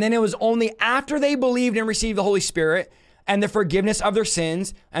 And then it was only after they believed and received the Holy Spirit and the forgiveness of their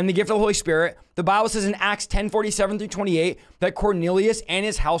sins and the gift of the Holy Spirit, the Bible says in Acts 10:47-28 that Cornelius and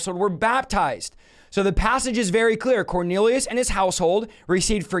his household were baptized. So the passage is very clear. Cornelius and his household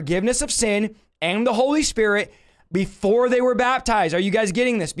received forgiveness of sin and the Holy Spirit before they were baptized. Are you guys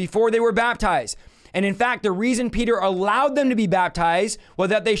getting this? Before they were baptized. And in fact, the reason Peter allowed them to be baptized was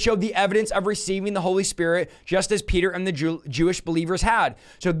that they showed the evidence of receiving the Holy Spirit, just as Peter and the Jewish believers had.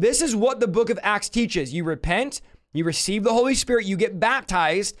 So this is what the book of Acts teaches. You repent, you receive the Holy Spirit, you get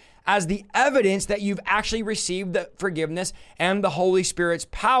baptized as the evidence that you've actually received the forgiveness and the Holy Spirit's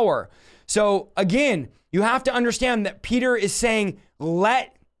power. So again, you have to understand that Peter is saying,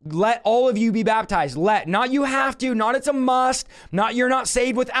 let all of you be baptized. Not you have to, not it's a must, not you're not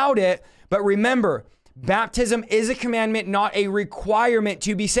saved without it. But remember, baptism is a commandment, not a requirement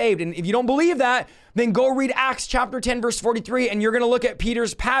to be saved. And if you don't believe that, then go read Acts chapter 10, verse 43, and you're going to look at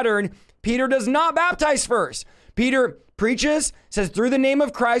Peter's pattern. Peter does not baptize first. Peter preaches, says, through the name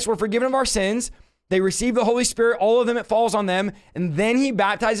of Christ, we're forgiven of our sins. They receive the Holy Spirit, all of them, it falls on them, and then he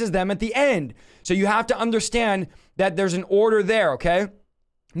baptizes them at the end. So you have to understand that there's an order there, okay?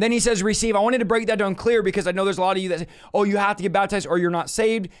 And then he says, receive. I wanted to break that down clear because I know there's a lot of you that say, oh, you have to get baptized or you're not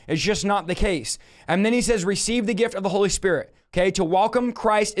saved. It's just not the case. And then he says, receive the gift of the Holy Spirit. Okay, to welcome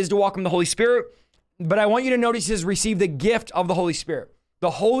Christ is to welcome the Holy Spirit. But I want you to notice he says, receive the gift of the Holy Spirit. The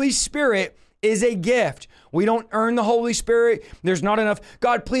Holy Spirit is a gift. We don't earn the Holy Spirit. There's not enough,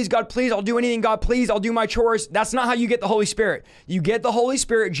 God, please, I'll do anything. God, please, I'll do my chores. That's not how you get the Holy Spirit. You get the Holy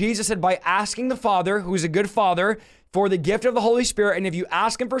Spirit, Jesus said, by asking the Father, who's a good Father, for the gift of the Holy Spirit. And if you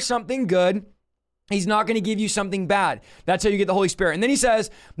ask him for something good, he's not going to give you something bad. That's how you get the Holy Spirit. And then he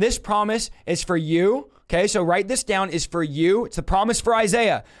says, this promise is for you. Okay, so write this down, is for you. It's the promise for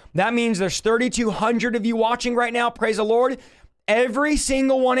Isaiah. That means there's 3,200 of you watching right now. Praise the Lord. Every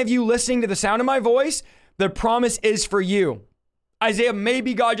single one of you listening to the sound of my voice, the promise is for you. Isaiah,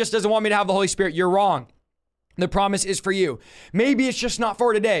 maybe God just doesn't want me to have the Holy Spirit. You're wrong. The promise is for you. Maybe it's just not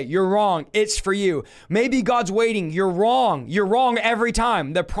for today. You're wrong. It's for you. Maybe God's waiting. You're wrong. You're wrong every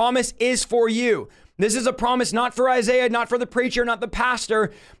time. The promise is for you. This is a promise not for Isaiah, not for the preacher, not the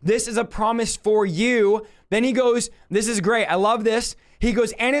pastor. This is a promise for you. Then he goes, this is great. I love this. He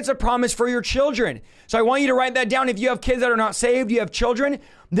goes, and it's a promise for your children. So I want you to write that down. If you have kids that are not saved, you have children,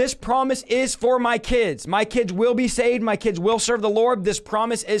 this promise is for my kids. My kids will be saved. My kids will serve the Lord. This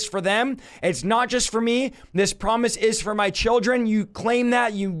promise is for them. It's not just for me. This promise is for my children. You claim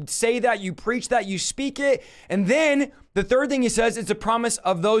that, you say that, you preach that, you speak it. And then the third thing he says, it's a promise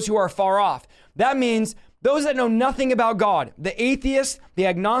of those who are far off. That means Those that know nothing about God, the atheist, the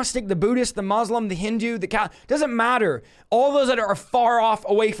agnostic, the Buddhist, the Muslim, the Hindu, the Catholic, doesn't matter. All those that are far off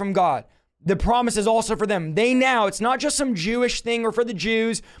away from God, the promise is also for them. They now, it's not just some Jewish thing or for the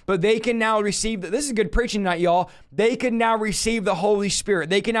Jews, but they can now receive, this is good preaching tonight, y'all. They can now receive the Holy Spirit.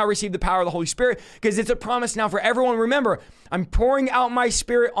 They can now receive the power of the Holy Spirit because it's a promise now for everyone. Remember, I'm pouring out my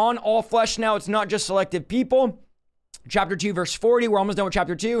Spirit on all flesh now. It's not just selected people. Chapter 2, verse 40, we're almost done with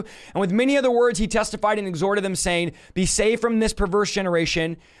chapter 2. And with many other words, he testified and exhorted them, saying, be saved from this perverse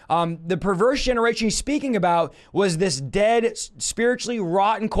generation. The perverse generation he's speaking about was this dead, spiritually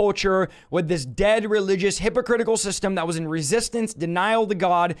rotten culture with this dead, religious, hypocritical system that was in resistance, denial to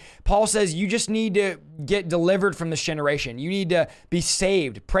God. Paul says, you just need to get delivered from this generation. You need to be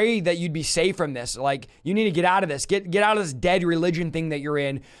saved. Pray that you'd be saved from this. Like, you need to get out of this. Get out of this dead religion thing that you're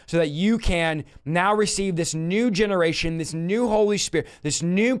in so that you can now receive this new generation, this new Holy Spirit, this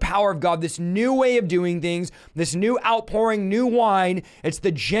new power of God, this new way of doing things, this new outpouring, new wine. It's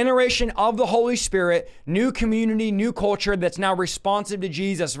the generation of the Holy Spirit, new community, new culture that's now responsive to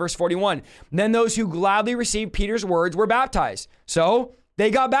Jesus. Verse 41, then those who gladly received Peter's words were baptized. So they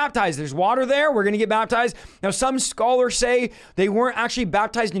got baptized. There's water there. We're going to get baptized. Now, some scholars say they weren't actually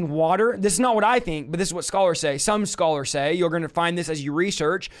baptized in water. This is not what I think, but this is what scholars say. Some scholars say, you're going to find this as you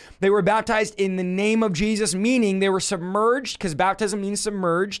research, they were baptized in the name of Jesus, meaning they were submerged, because baptism means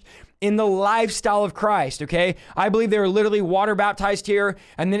submerged, in the lifestyle of Christ, okay? I believe they were literally water baptized here.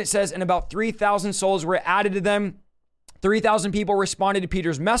 And then it says, and about 3,000 souls were added to them. 3,000 people responded to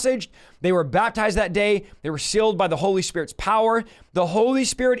Peter's message. They were baptized that day. They were sealed by the Holy Spirit's power. The Holy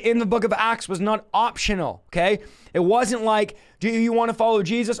Spirit in the book of Acts was not optional, okay? It wasn't like, do you want to follow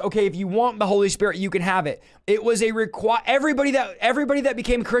Jesus? Okay, if you want the Holy Spirit, you can have it. It was a everybody that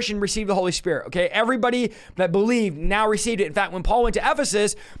became a Christian received the Holy Spirit, okay? Everybody that believed now received it. In fact, when Paul went to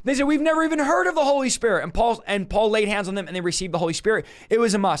Ephesus, they said, we've never even heard of the Holy Spirit. And Paul laid hands on them and they received the Holy Spirit. It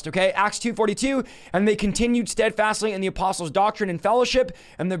was a must, okay? Acts 2:42, and they continued steadfastly in the apostles' doctrine and fellowship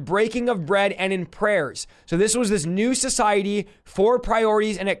and the breaking of bread and in prayers. So this was this new society, 4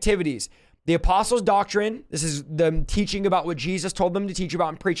 priorities and activities. The apostles' doctrine, this is them teaching about what Jesus told them to teach about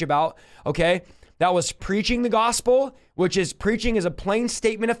and preach about, okay? That was preaching the gospel, which is preaching is a plain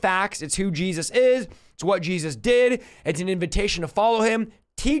statement of facts. It's who Jesus is. It's what Jesus did. It's an invitation to follow him.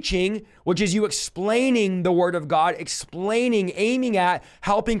 Teaching, which is you explaining the word of God, aiming at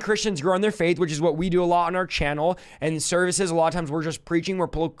helping Christians grow in their faith, which is what we do a lot on our channel and services. A lot of times we're just preaching, we're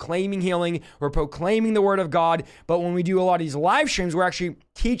proclaiming healing, we're proclaiming the word of God. But when we do a lot of these live streams, we're actually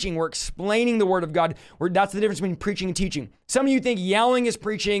teaching, we're explaining the word of God. That's the difference between preaching and teaching. Some of you think yelling is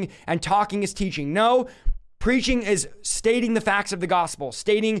preaching and talking is teaching. No. Preaching is stating the facts of the gospel,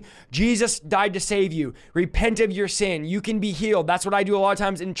 stating Jesus died to save you. Repent of your sin. You can be healed. That's what I do a lot of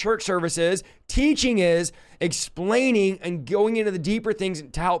times in church services. Teaching is explaining and going into the deeper things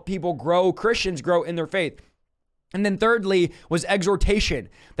to help people grow, Christians grow in their faith. And then thirdly was exhortation.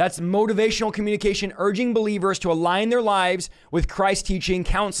 That's motivational communication, urging believers to align their lives with Christ's teaching,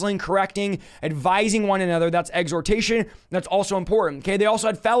 counseling, correcting, advising one another. That's exhortation. That's also important. Okay. They also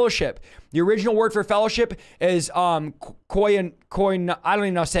had fellowship. The original word for fellowship is I don't even know how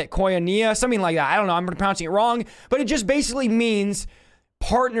to say it, koinonia, something like that. I don't know. I'm pronouncing it wrong, but it just basically means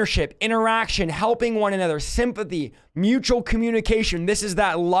partnership, interaction, helping one another, sympathy, mutual communication. This is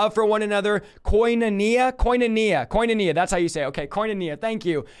that love for one another. Koinonia. That's how you say it. Okay, koinonia. Thank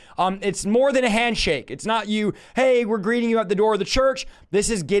you. It's more than a handshake. It's not you, hey, we're greeting you at the door of the church. This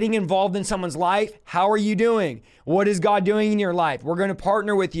is getting involved in someone's life. How are you doing? What is God doing in your life? We're going to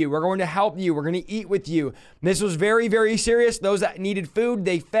partner with you. We're going to help you. We're going to eat with you. This was very, very serious. Those that needed food,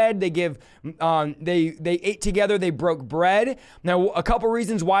 they fed, they ate together, they broke bread. Now, a couple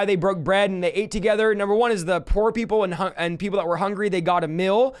reasons why they broke bread and they ate together. Number one is the poor people and people that were hungry, they got a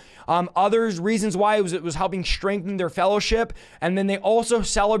meal. Others reasons why it was helping strengthen their fellowship. And then they also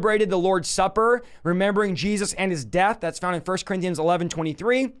celebrated the Lord's Supper, remembering Jesus and his death. That's found in 1 Corinthians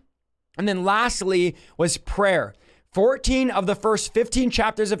 11:23. And then lastly was prayer. 14 of the first 15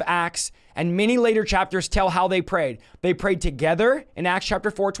 chapters of Acts and many later chapters tell how they prayed. They prayed together in Acts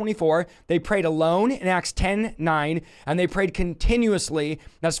chapter 4:24. They prayed alone in Acts 10:9, and they prayed continuously.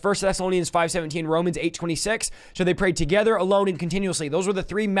 That's 1 Thessalonians 5:17, Romans 8:26. So they prayed together, alone, and continuously. Those were the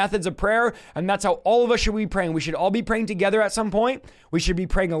 3 methods of prayer, and that's how all of us should be praying. We should all be praying together at some point. We should be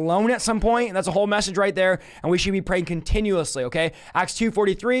praying alone at some point, and that's a whole message right there, and we should be praying continuously, okay? Acts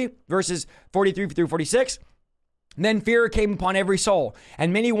 2:43, verses 43 through 46. Then fear came upon every soul,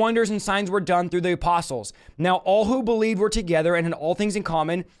 and many wonders and signs were done through the apostles. Now all who believed were together and had all things in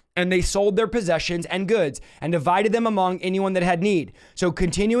common. And they sold their possessions and goods and divided them among anyone that had need. So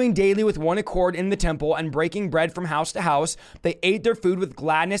continuing daily with one accord in the temple and breaking bread from house to house, they ate their food with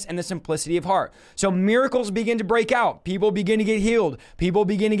gladness and the simplicity of heart. So miracles begin to break out. People begin to get healed. People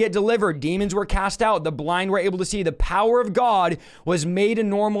begin to get delivered. Demons were cast out. The blind were able to see. The power of God was made a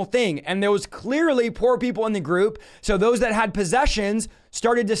normal thing. And there was clearly poor people in the group. So those that had possessions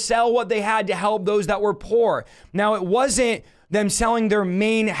started to sell what they had to help those that were poor. Now, it wasn't them selling their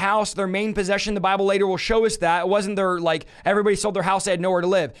main house, their main possession. The Bible later will show us that. It wasn't everybody sold their house, they had nowhere to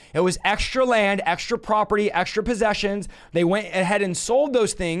live. It was extra land, extra property, extra possessions. They went ahead and sold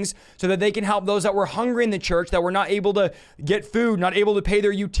those things so that they can help those that were hungry in the church, that were not able to get food, not able to pay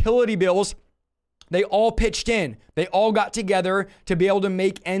their utility bills. They all pitched in. They all got together to be able to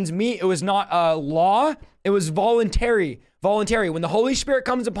make ends meet. It was not a law. It was voluntary. When the Holy Spirit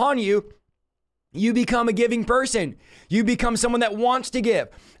comes upon you, you become a giving person. You become someone that wants to give.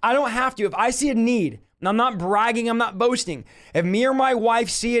 I don't have to. If I see a need, and I'm not bragging, I'm not boasting. If me or my wife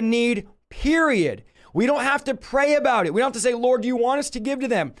see a need, period, we don't have to pray about it. We don't have to say, Lord, do you want us to give to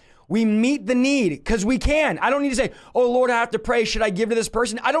them? We meet the need because we can. I don't need to say, oh, Lord, I have to pray. Should I give to this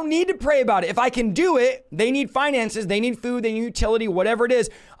person? I don't need to pray about it. If I can do it, they need finances, they need food, they need utility, whatever it is.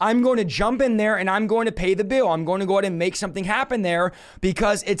 I'm going to jump in there and I'm going to pay the bill. I'm going to go ahead and make something happen there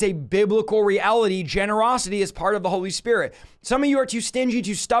because it's a biblical reality. Generosity is part of the Holy Spirit. Some of you are too stingy,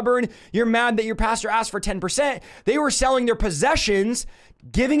 too stubborn. You're mad that your pastor asked for 10%. They were selling their possessions,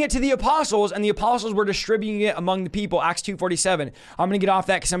 giving it to the apostles, and the apostles were distributing it among the people. Acts 2:47. I'm going to get off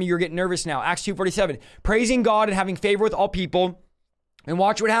that because some of you are getting nervous now. Acts 2:47. Praising God and having favor with all people. And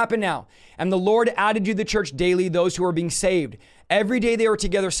watch what happened now. And the Lord added to the church daily those who were being saved. Every day they were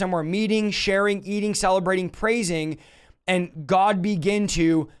together somewhere, meeting, sharing, eating, celebrating, praising, and God began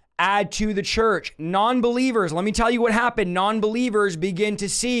to add to the church. Non-believers, let me tell you what happened. Non-believers begin to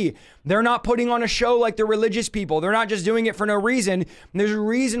see they're not putting on a show like the religious people. They're not just doing it for no reason. There's a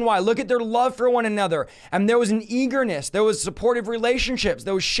reason why. Look at their love for one another. And there was an eagerness. There was supportive relationships.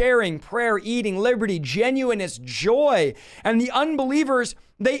 There was sharing, prayer, eating, liberty, genuineness, joy. And the unbelievers,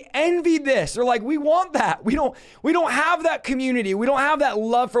 they envied this. They're like, we want that. We don't have that community. We don't have that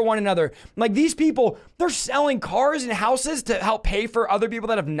love for one another. Like these people, they're selling cars and houses to help pay for other people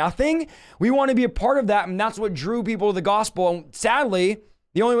that have nothing. We want to be a part of that. And that's what drew people to the gospel. And sadly,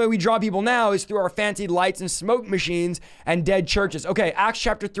 the only way we draw people now is through our fancy lights and smoke machines and dead churches. Okay, Acts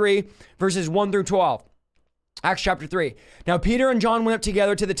chapter 3, verses 1 through 12. Acts chapter 3. Now, Peter and John went up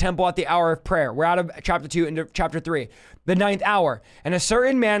together to the temple at the hour of prayer. We're out of chapter 2 into chapter 3. The 9th hour. And a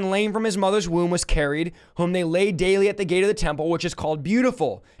certain man lame from his mother's womb was carried, whom they laid daily at the gate of the temple, which is called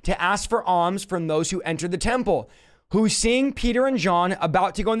Beautiful, to ask for alms from those who entered the temple, who seeing Peter and John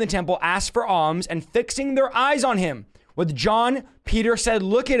about to go in the temple, asked for alms, and fixing their eyes on him. With John, Peter said,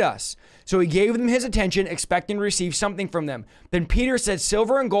 look at us. So he gave them his attention, expecting to receive something from them. Then Peter said,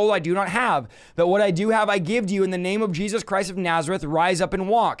 silver and gold I do not have, but what I do have I give to you. In the name of Jesus Christ of Nazareth, rise up and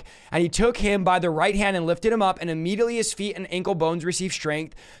walk. And he took him by the right hand and lifted him up, and immediately his feet and ankle bones received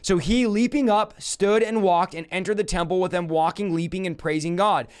strength. So he, leaping up, stood and walked and entered the temple with them, walking, leaping, and praising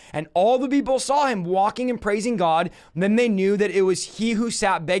God. And all the people saw him walking and praising God. Then they knew that it was he who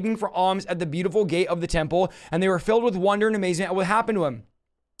sat begging for alms at the beautiful gate of the temple, and they were filled with wonder and amazement at what happened to him.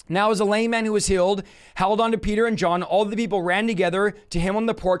 Now, as a lame man who was healed held on to Peter and John, all the people ran together to him on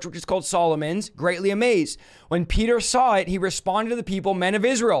the porch, which is called Solomon's, greatly amazed. When Peter saw it, he responded to the people, men of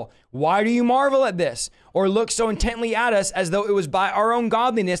Israel, why do you marvel at this? Or look so intently at us as though it was by our own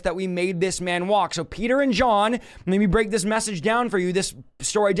godliness that we made this man walk? So Peter and John, let me break this message down for you, this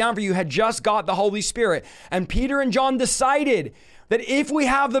story down for you, had just got the Holy Spirit. And Peter and John decided that if we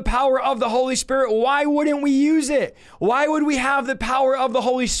have the power of the Holy Spirit, why wouldn't we use it? Why would we have the power of the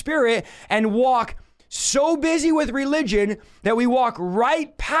Holy Spirit and walk so busy with religion that we walk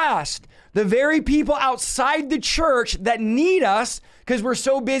right past the very people outside the church that need us because we're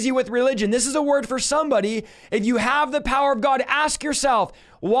so busy with religion? This is a word for somebody. If you have the power of God, ask yourself,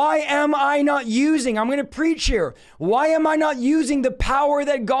 why am I not using? I'm going to preach here. Why am I not using the power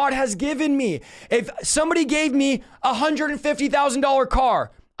that God has given me? If somebody gave me a $150,000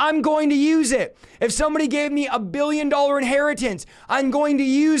 car, I'm going to use it. If somebody gave me $1 billion inheritance, I'm going to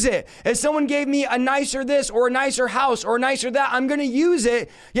use it. If someone gave me a nicer this or a nicer house or a nicer that, I'm going to use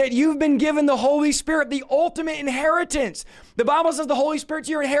it. Yet you've been given the Holy Spirit, the ultimate inheritance. The Bible says the Holy Spirit's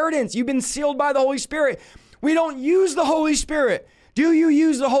your inheritance. You've been sealed by the Holy Spirit. We don't use the Holy Spirit. Do you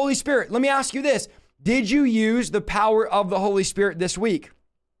use the Holy Spirit? Let me ask you this. Did you use the power of the Holy Spirit this week?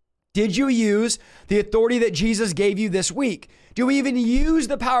 Did you use the authority that Jesus gave you this week? Do we even use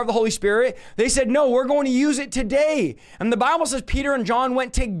the power of the Holy Spirit? They said, no, we're going to use it today. And the Bible says Peter and John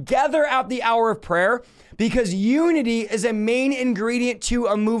went together at the hour of prayer, because unity is a main ingredient to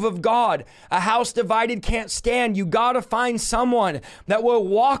a move of God. A house divided can't stand. You got to find someone that will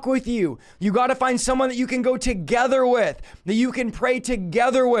walk with you. You got to find someone that you can go together with, that you can pray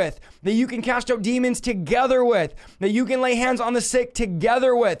together with, that you can cast out demons together with, that you can lay hands on the sick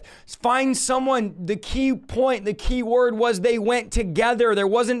together with. Find someone. The key point, the key word was they went together. There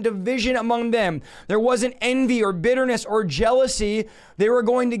wasn't division among them. There wasn't envy or bitterness or jealousy. They were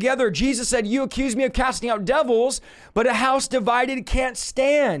going together. Jesus said, you accuse me of casting out devils, but a house divided can't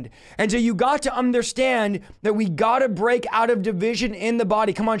stand. And so you got to understand that we got to break out of division in the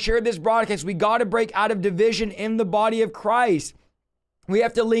body. Come on, share this broadcast. We got to break out of division in the body of Christ. We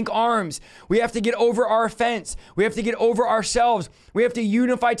have to link arms. We have to get over our offense. We have to get over ourselves. We have to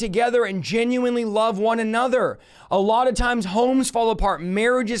unify together and genuinely love one another. A lot of times homes fall apart,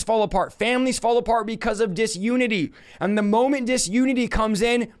 marriages fall apart, families fall apart because of disunity. And the moment disunity comes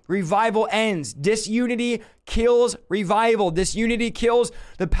in, revival ends. Disunity kills revival. Disunity kills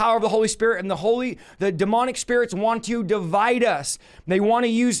the power of the Holy Spirit, and the demonic spirits want to divide us. They want to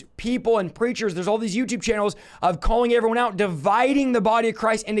use people and preachers. There's all these YouTube channels of calling everyone out, dividing the body of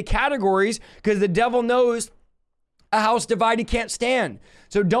Christ into categories, because the devil knows a house divided can't stand.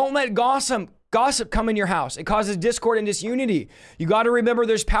 So don't let gossip come in your house. It causes discord and disunity. You got to remember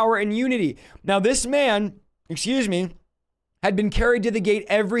there's power in unity. Now, this man, had been carried to the gate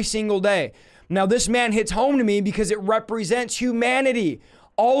every single day. Now, this man hits home to me because it represents humanity.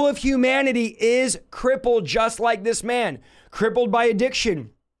 All of humanity is crippled just like this man. Crippled by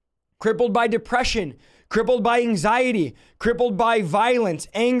addiction, crippled by depression, crippled by anxiety, crippled by violence,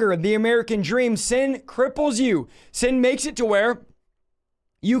 anger, the American dream. Sin cripples you. Sin makes it to where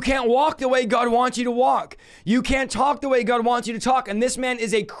you can't walk the way God wants you to walk. You can't talk the way God wants you to talk. And this man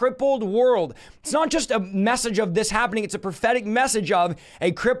is a crippled world. It's not just a message of this happening. It's a prophetic message of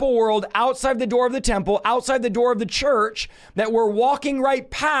a crippled world outside the door of the temple, outside the door of the church, that we're walking right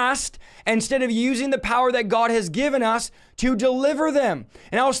past instead of using the power that God has given us to deliver them.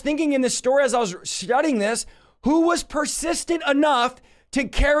 And I was thinking in this story as I was studying this, who was persistent enough to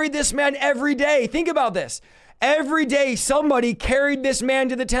carry this man every day? Think about this. Every day, somebody carried this man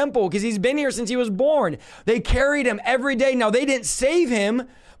to the temple because he's been here since he was born. They carried him every day. Now, they didn't save him,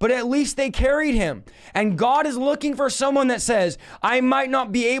 but at least they carried him. And God is looking for someone that says, I might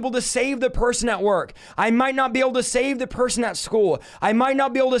not be able to save the person at work. I might not be able to save the person at school. I might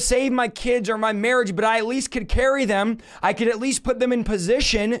not be able to save my kids or my marriage, but I at least could carry them. I could at least put them in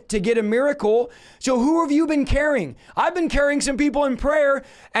position to get a miracle. So who have you been carrying? I've been carrying some people in prayer,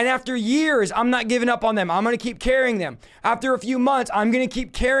 and after years, I'm not giving up on them. I'm going to keep carrying them. After a few months, I'm going to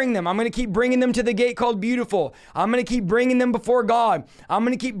keep carrying them. I'm going to keep bringing them to the gate called Beautiful. I'm going to keep bringing them before God. I'm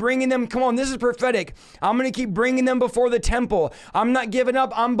going to keep bringing them. Come on, this is prophetic. I'm going to keep bringing them before the temple. I'm not giving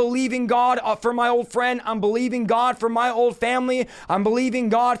up. I'm believing God for my old friend. I'm believing God for my old family. I'm believing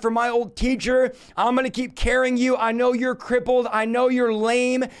God for my old teacher. I'm going to keep carrying you. I know you're crippled. I know you're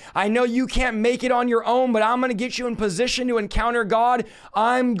lame. I know you can't make it on your own, but I'm going to get you in position to encounter God.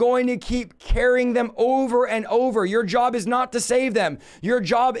 I'm going to keep carrying them over and over. Your job is not to save them. Your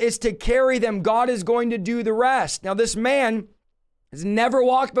job is to carry them. God is going to do the rest. Now, this man has never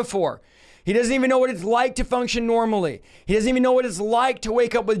walked before. He doesn't even know what it's like to function normally. He doesn't even know what it's like to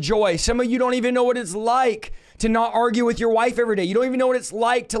wake up with joy. Some of you don't even know what it's like to not argue with your wife every day. You don't even know what it's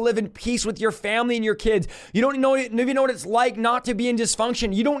like to live in peace with your family and your kids. You don't even know what it's like not to be in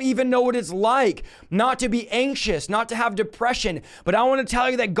dysfunction. You don't even know what it's like not to be anxious, not to have depression. But I want to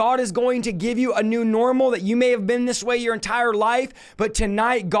tell you that God is going to give you a new normal, that you may have been this way your entire life, but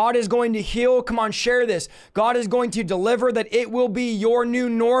tonight God is going to heal. Come on, share this. God is going to deliver, that it will be your new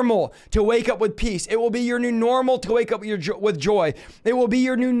normal to wake up with peace. It will be your new normal to wake up with joy. It will be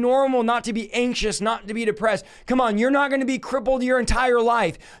your new normal not to be anxious, not to be depressed. Come on, you're not going to be crippled your entire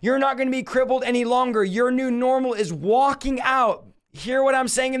life. You're not going to be crippled any longer. Your new normal is walking out. Hear what I'm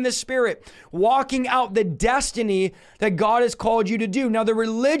saying in the spirit. Walking out the destiny that God has called you to do. Now, the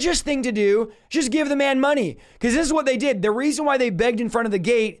religious thing to do, just give the man money. Because this is what they did. The reason why they begged in front of the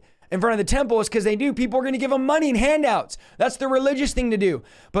gate, in front of the temple, is because they knew people were going to give them money and handouts. That's the religious thing to do.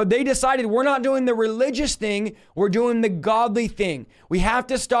 But they decided, we're not doing the religious thing, we're doing the godly thing. We have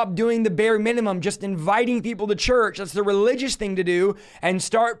to stop doing the bare minimum, just inviting people to church. That's the religious thing to do, and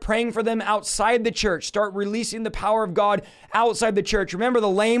start praying for them outside the church. Start releasing the power of God outside the church. Remember, the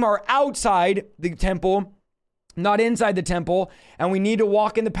lame are outside the temple, not inside the temple. And we need to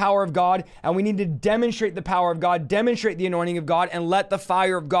walk in the power of God, and we need to demonstrate the power of God, demonstrate the anointing of God, and let the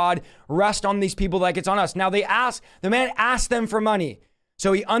fire of God rest on these people like it's on us. Now the man asked them for money.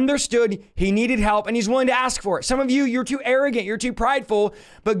 So he understood he needed help, and he's willing to ask for it. Some of you, you're too arrogant, you're too prideful,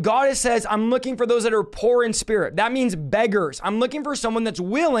 but God says, I'm looking for those that are poor in spirit. That means beggars. I'm looking for someone that's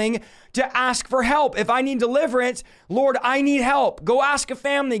willing to ask for help. If I need deliverance, Lord, I need help. Go ask a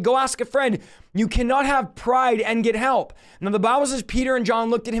family, go ask a friend. You cannot have pride and get help. Now the Bible says Peter and John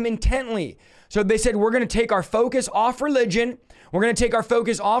looked at him intently. So they said, we're going to take our focus off religion. We're going to take our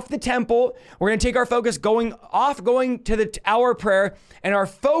focus off the temple. We're going to take our focus going to the hour prayer. And our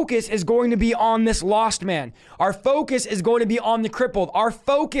focus is going to be on this lost man. Our focus is going to be on the crippled. Our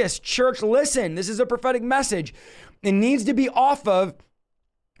focus, church, listen, this is a prophetic message. It needs to be off of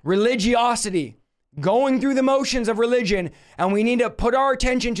religiosity, going through the motions of religion. And we need to put our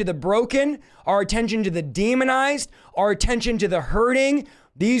attention to the broken, our attention to the demonized, our attention to the hurting.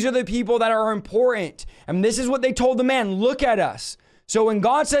 These are the people that are important. And this is what they told the man, look at us. So when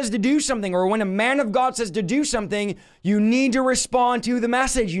God says to do something, or when a man of God says to do something, you need to respond to the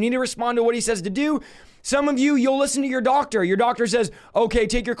message. You need to respond to what he says to do. Some of you, you'll listen to your doctor. Your doctor says, okay,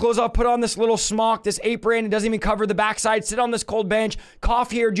 take your clothes off, put on this little smock, this apron. It doesn't even cover the backside. Sit on this cold bench,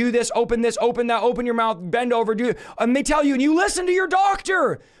 cough here, do this, open that, open your mouth, bend over, do it. And they tell you, and you listen to your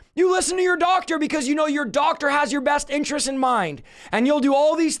doctor. You listen to your doctor because you know your doctor has your best interest in mind. And you'll do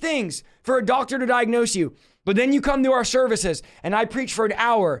all these things for a doctor to diagnose you. But then you come to our services and I preach for an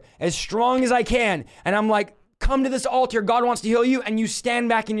hour as strong as I can. And I'm like, come to this altar. God wants to heal you. And you stand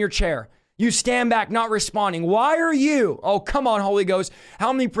back in your chair. You stand back, not responding. Why are you? Oh, come on, Holy Ghost.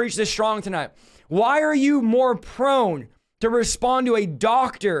 Help me preach this strong tonight. Why are you more prone to respond to a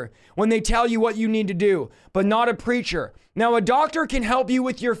doctor when they tell you what you need to do, but not a preacher? Now, a doctor can help you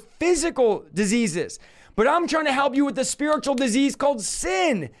with your physical diseases, but I'm trying to help you with the spiritual disease called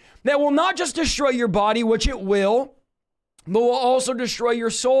sin that will not just destroy your body, which it will, but will also destroy your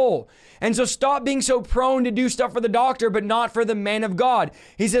soul. And so stop being so prone to do stuff for the doctor, but not for the man of God.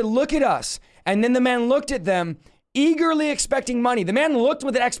 He said, look at us. And then the man looked at them, eagerly expecting money. The man looked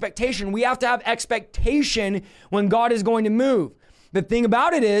with an expectation. We have to have expectation when God is going to move. The thing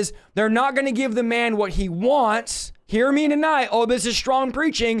about it is, they're not going to give the man what he wants. Hear me tonight. Oh, this is strong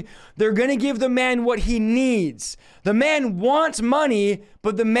preaching. They're going to give the man what he needs. The man wants money,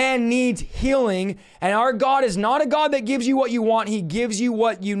 but the man needs healing. And our God is not a God that gives you what you want. He gives you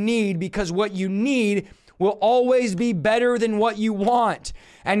what you need, because what you need will always be better than what you want.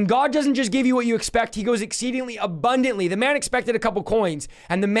 And God doesn't just give you what you expect. He goes exceedingly abundantly. The man expected a couple coins,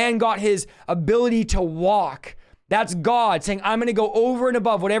 and the man got his ability to walk. That's God saying, I'm going to go over and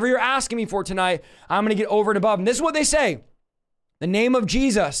above. Whatever you're asking me for tonight, I'm going to get over and above. And this is what they say. The name of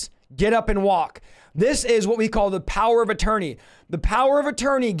Jesus, get up and walk. This is what we call the power of attorney. The power of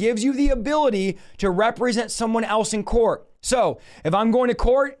attorney gives you the ability to represent someone else in court. So if I'm going to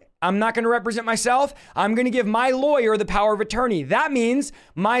court, I'm not going to represent myself. I'm going to give my lawyer the power of attorney. That means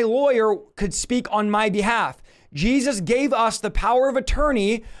my lawyer could speak on my behalf. Jesus gave us the power of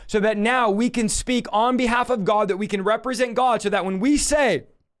attorney so that now we can speak on behalf of God, that we can represent God, so that when we say,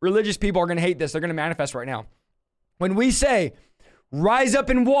 religious people are going to hate this, they're going to manifest right now. When we say, rise up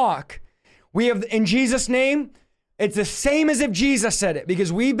and walk, we have, in Jesus' name, it's the same as if Jesus said it,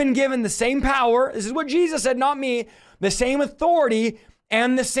 because we've been given the same power. This is what Jesus said, not me. The same authority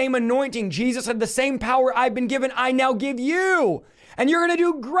and the same anointing. Jesus said, the same power I've been given, I now give you. And you're going to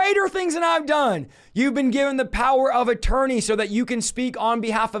do greater things than I've done. You've been given the power of attorney so that you can speak on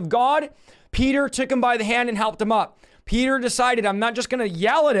behalf of God. Peter took him by the hand and helped him up. Peter decided, I'm not just going to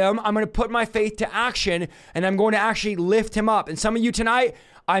yell at him. I'm going to put my faith to action, and I'm going to actually lift him up. And some of you tonight,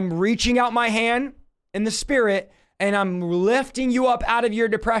 I'm reaching out my hand in the spirit, and I'm lifting you up out of your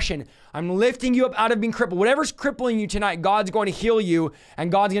depression. I'm lifting you up out of being crippled. Whatever's crippling you tonight, God's going to heal you,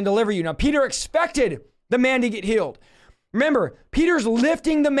 and God's going to deliver you. Now, Peter expected the man to get healed. Remember, Peter's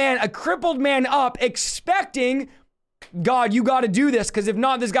lifting the man, a crippled man, up, expecting, God, you got to do this, because if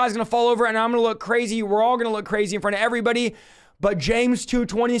not, this guy's going to fall over and I'm going to look crazy. We're all going to look crazy in front of everybody. But James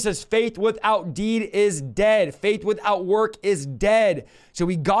 2:20 says, faith without deed is dead. Faith without work is dead. So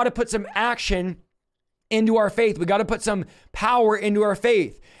we got to put some action into our faith. We got to put some power into our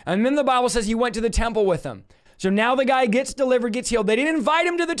faith. And then the Bible says he went to the temple with them. So now the guy gets delivered, gets healed. They didn't invite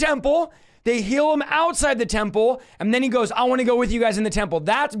him to the temple. They heal him outside the temple. And then he goes, I want to go with you guys in the temple.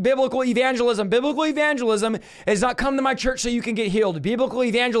 That's biblical evangelism. Biblical evangelism is not come to my church so you can get healed. Biblical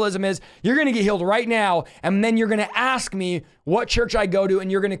evangelism is you're going to get healed right now. And then you're going to ask me what church I go to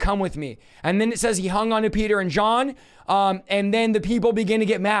and you're going to come with me. And then it says he hung on to Peter and John. And then the people begin to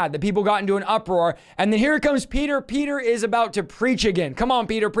get mad. The people got into an uproar. And then here comes Peter. Peter is about to preach again. Come on,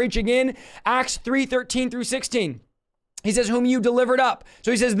 Peter, preach again. Acts 3:13 through 16. He says, whom you delivered up.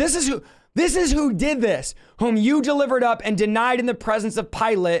 So he says, this is who did this, whom you delivered up and denied in the presence of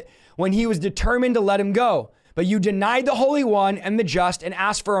Pilate when he was determined to let him go. But you denied the Holy One and the just and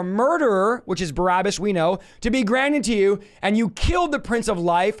asked for a murderer, which is Barabbas, we know, to be granted to you. And you killed the Prince of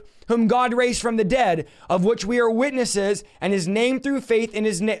Life, whom God raised from the dead, of which we are witnesses, and his name through faith in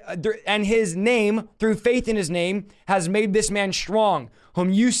his name has made this man strong, whom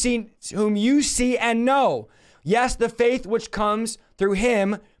you see and know. Yes, the faith which comes through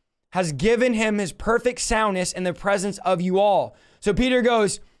him has given him his perfect soundness in the presence of you all. So Peter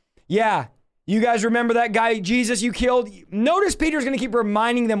goes, yeah, you guys remember that guy, Jesus, you killed? Notice Peter's going to keep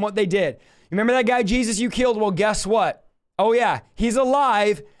reminding them what they did. You remember that guy, Jesus, you killed? Well, guess what? Oh yeah, he's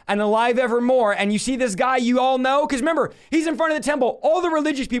alive and alive evermore. And you see this guy you all know? Because remember, he's in front of the temple. All the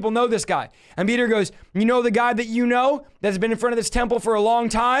religious people know this guy. And Peter goes, you know the guy that you know that's been in front of this temple for a long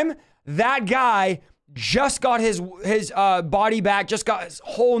time? That guy just got his body back, just got his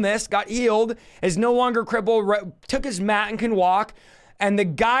wholeness, got healed, is no longer crippled, took his mat and can walk. And the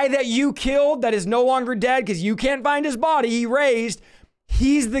guy that you killed that is no longer dead because you can't find his body, he raised,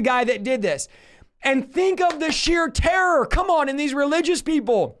 he's the guy that did this. And think of the sheer terror, come on, in these religious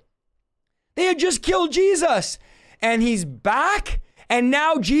people. They had just killed Jesus and he's back. And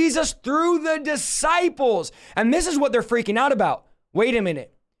now Jesus through the disciples. And this is what they're freaking out about. Wait a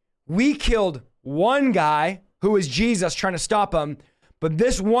minute. We killed one guy who is Jesus trying to stop him. But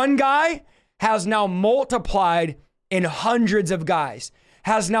this one guy has now multiplied in hundreds of guys,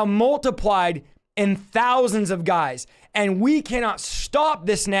 has now multiplied in thousands of guys. And we cannot stop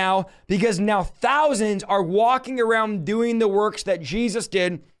this now because now thousands are walking around doing the works that Jesus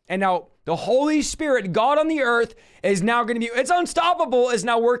did. And now the Holy Spirit, God on the earth, is now going to be, it's unstoppable, is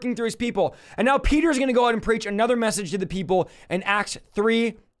now working through his people. And now Peter's going to go out and preach another message to the people in Acts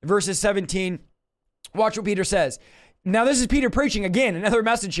 3, verses 17. Watch what Peter says. Now this is Peter preaching again, another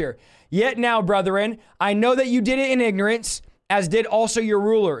message here. Yet now, brethren, I know that you did it in ignorance, as did also your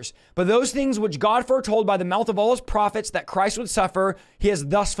rulers. But those things which God foretold by the mouth of all his prophets that Christ would suffer, he has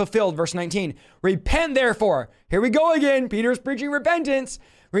thus fulfilled. Verse 19. Repent therefore. Here we go again. Peter's preaching repentance.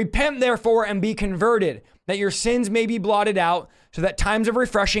 Repent therefore and be converted, that your sins may be blotted out, so that times of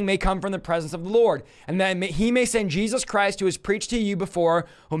refreshing may come from the presence of the Lord, and that he may send Jesus Christ, who is preached to you before,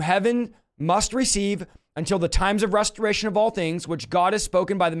 whom heaven must receive until the times of restoration of all things, which God has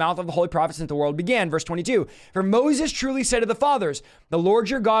spoken by the mouth of the holy prophets since the world began. Verse 22, for Moses truly said to the fathers, the Lord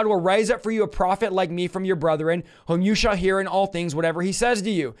your God will raise up for you a prophet like me from your brethren, whom you shall hear in all things whatever he says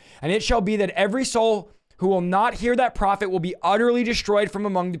to you. And it shall be that every soul who will not hear that prophet will be utterly destroyed from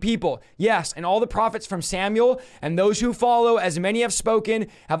among the people. Yes, and all the prophets from Samuel and those who follow, as many have spoken,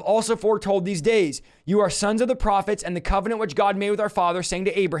 have also foretold these days. You are sons of the prophets, and the covenant which God made with our father, saying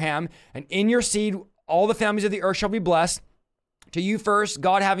to Abraham, and in your seed all the families of the earth shall be blessed. To you first,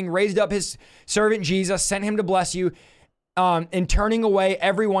 God, having raised up his servant Jesus, sent him to bless you in turning away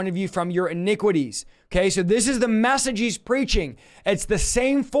every one of you from your iniquities. Okay, so this is the message he's preaching. It's the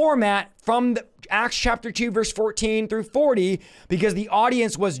same format from Acts chapter 2, verse 14 through 40, because the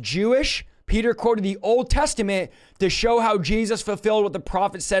audience was Jewish. Peter quoted the Old Testament to show how Jesus fulfilled what the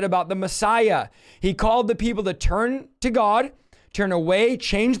prophet said about the Messiah. He called the people to turn to God, turn away,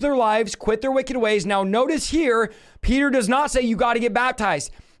 change their lives, quit their wicked ways. Now notice here, Peter does not say you got to get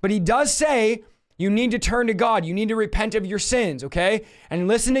baptized, but he does say you need to turn to God. You need to repent of your sins, okay? And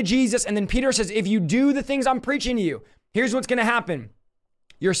listen to Jesus. And then Peter says, if you do the things I'm preaching to you, here's what's going to happen.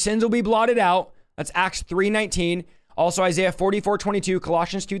 Your sins will be blotted out. That's Acts 3:19. Also Isaiah 44:22,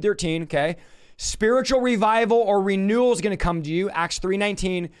 Colossians 2:13, okay? Spiritual revival or renewal is going to come to you. Acts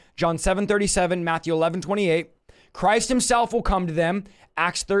 3:19, John 7:37, Matthew 11:28. Christ himself will come to them.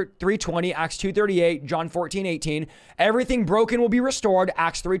 Acts 3:20, Acts 2:38, John 14:18. Everything broken will be restored.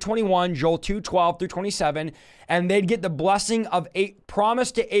 Acts 3:21, Joel 2:12 through 27. And they'd get the blessing of a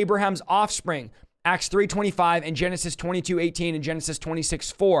promise to Abraham's offspring. Acts 3:25 and Genesis 22:18 and Genesis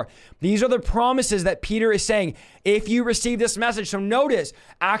 26:4. These are the promises that Peter is saying if you receive this message. So notice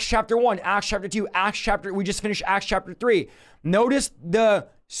Acts chapter 1, Acts chapter 2, we just finished Acts chapter 3. Notice the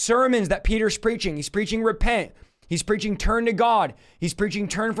sermons that Peter's preaching. He's preaching repent. He's preaching turn to God. He's preaching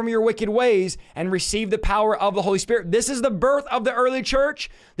turn from your wicked ways and receive the power of the Holy Spirit. This is the birth of the early church.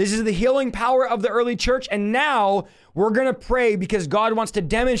 This is the healing power of the early church. And now we're going to pray because God wants to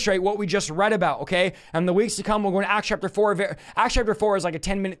demonstrate what we just read about, okay? And the weeks to come, we'll go into Acts chapter 4. Acts chapter 4 is like a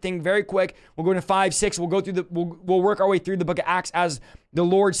 10-minute thing, very quick. We'll go into 5, 6. We'll go through we'll work our way through the book of Acts as the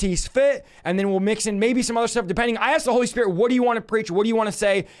Lord sees fit. And then we'll mix in maybe some other stuff depending. I ask the Holy Spirit, what do you want to preach? What do you want to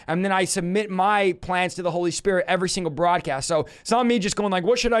say? And then I submit my plans to the Holy Spirit every single broadcast. So it's not me just going like,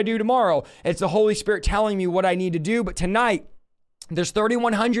 what should I do tomorrow? It's the Holy Spirit telling me what I need to do. But tonight, there's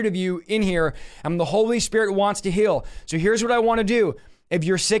 3,100 of you in here, and the Holy Spirit wants to heal. So here's what I want to do. If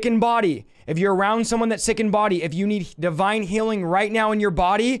you're sick in body, if you're around someone that's sick in body, if you need divine healing right now in your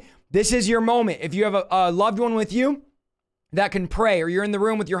body, this is your moment. If you have a loved one with you that can pray, or you're in the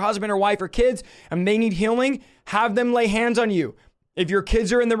room with your husband or wife or kids and they need healing, have them lay hands on you. If your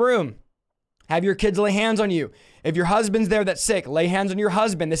kids are in the room, have your kids lay hands on you. If your husband's there that's sick, lay hands on your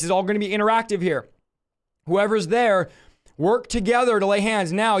husband. This is all going to be interactive here. Whoever's there, work together to lay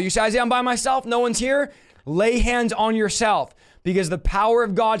hands. Now, you say, Isaiah, I'm by myself. No one's here. Lay hands on yourself because the power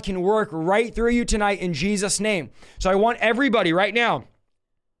of God can work right through you tonight in Jesus' name. So I want everybody right now,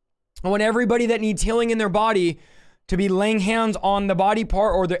 I want everybody that needs healing in their body to be laying hands on the body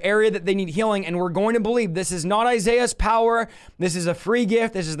part or the area that they need healing. And we're going to believe this is not Isaiah's power. This is a free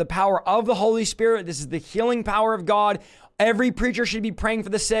gift. This is the power of the Holy Spirit. This is the healing power of God. Every preacher should be praying for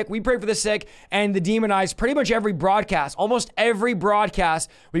the sick. We pray for the sick and the demonized. Pretty much every broadcast, almost every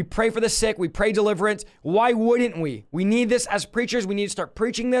broadcast, we pray for the sick. We pray deliverance. Why wouldn't we? We need this as preachers. We need to start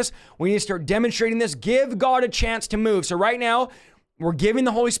preaching this. We need to start demonstrating this. Give God a chance to move. So right now, we're giving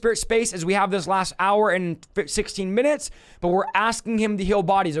the Holy Spirit space as we have this last hour and 16 minutes, but we're asking him to heal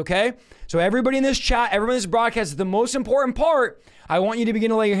bodies, okay? So everybody in this chat, everybody in this broadcast, the most important part, I want you to begin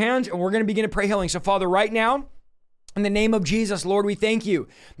to lay your hands and we're going to begin to pray healing. So Father, right now, in the name of Jesus, Lord, we thank you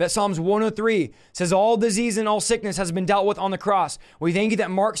that Psalms 103 says all disease and all sickness has been dealt with on the cross. We thank you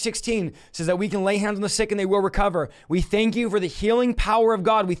that Mark 16 says that we can lay hands on the sick and they will recover. We thank you for the healing power of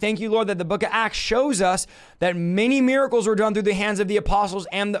God. We thank you, Lord, that the book of Acts shows us that many miracles were done through the hands of the apostles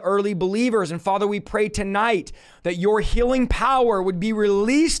and the early believers. And Father, we pray tonight that your healing power would be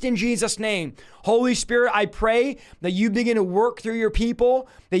released in Jesus' name. Holy Spirit, I pray that you begin to work through your people,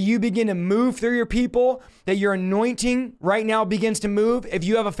 that you begin to move through your people, that your anointing right now begins to move. If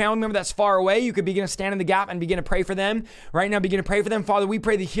you have a family member that's far away, you could begin to stand in the gap and begin to pray for them. Right now, begin to pray for them. Father, we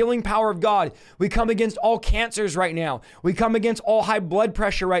pray the healing power of God. We come against all cancers right now. We come against all high blood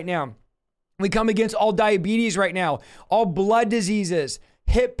pressure right now. We come against all diabetes right now, all blood diseases,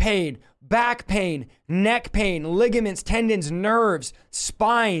 hip pain, back pain, neck pain, ligaments, tendons, nerves,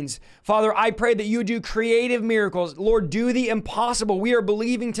 spines. Father, I pray that you do creative miracles. Lord, do the impossible. We are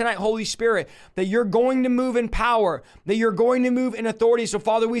believing tonight, Holy Spirit, that you're going to move in power, that you're going to move in authority. So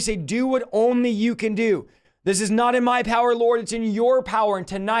Father, we say, do what only you can do. This is not in my power, Lord. It's in your power. And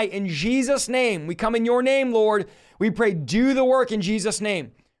tonight, in Jesus' name, we come in your name, Lord. We pray, do the work in Jesus'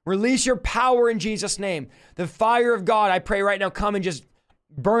 name. Release your power in Jesus' name. The fire of God, I pray right now, come and just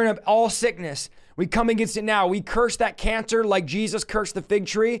burn up all sickness. We come against it now. We curse that cancer like Jesus cursed the fig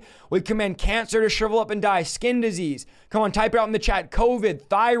tree. We command cancer to shrivel up and die. Skin disease. Come on, type it out in the chat. COVID,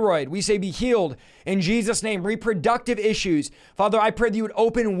 thyroid. We say be healed in Jesus' name. Reproductive issues. Father, I pray that you would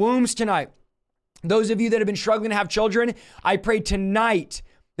open wombs tonight. Those of you that have been struggling to have children, I pray tonight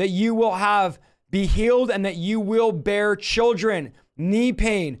that you will be healed and that you will bear children. Knee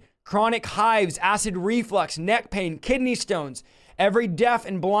pain, chronic hives, acid reflux, neck pain, kidney stones, every deaf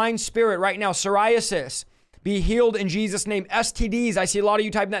and blind spirit right now, psoriasis, be healed in Jesus' name. STDs, I see a lot of you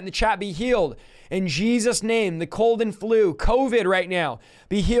typing that in the chat, be healed in Jesus' name. The cold and flu, COVID right now,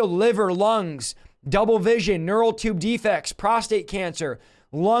 be healed. Liver, lungs, double vision, neural tube defects, prostate cancer,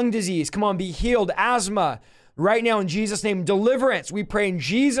 lung disease, come on, be healed. Asthma, right now in Jesus' name. Deliverance, we pray in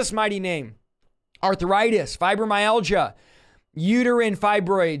Jesus' mighty name. Arthritis, fibromyalgia, uterine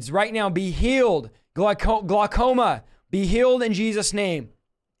fibroids, right now be healed. Glaucoma, be healed in Jesus' name.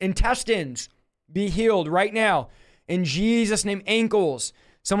 Intestines, be healed right now in Jesus' name. Ankles,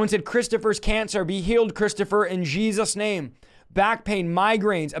 someone said Christopher's cancer, be healed, Christopher, in Jesus' name. Back pain,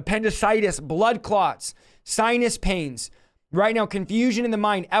 migraines, appendicitis, blood clots, sinus pains, right now confusion in the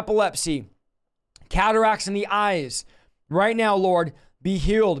mind, epilepsy, cataracts in the eyes, right now, Lord, be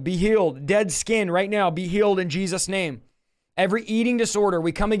healed, be healed. Dead skin right now, be healed in Jesus' name. Every eating disorder,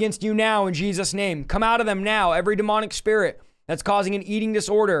 we come against you now in Jesus' name. Come out of them now. Every demonic spirit that's causing an eating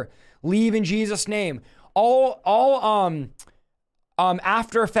disorder, leave in Jesus' name. All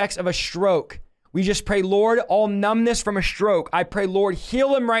after effects of a stroke, we just pray, Lord, all numbness from a stroke, I pray, Lord,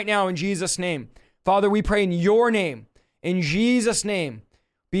 heal them right now in Jesus' name. Father, we pray in your name, in Jesus' name,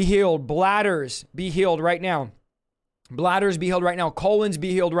 be healed. Bladders, be healed right now. Bladders, be healed right now. Colons,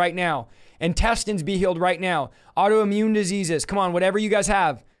 be healed right now. Intestines, be healed right now. Autoimmune diseases, come on, whatever you guys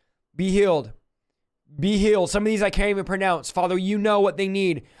have, be healed. Be healed. Some of these I can't even pronounce. Father, you know what they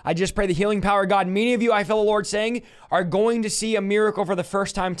need. I just pray the healing power of God. Many of you, I feel the Lord saying, are going to see a miracle for the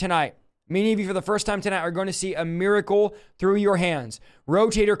first time tonight. Many of you for the first time tonight are going to see a miracle through your hands.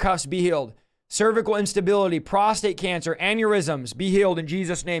 Rotator cuffs, be healed. Cervical instability, prostate cancer, aneurysms, be healed in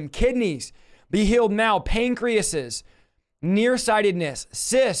Jesus' name. Kidneys, be healed now. Pancreases, nearsightedness,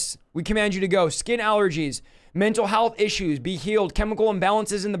 cysts, we command you to go. Skin allergies, mental health issues, be healed. Chemical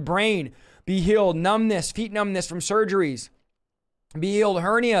imbalances in the brain, be healed. Numbness, feet numbness from surgeries, be healed.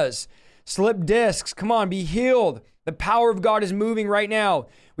 Hernias, slip discs, come on, be healed. The power of God is moving right now.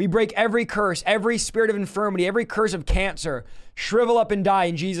 We break every curse, every spirit of infirmity, every curse of cancer. Shrivel up and die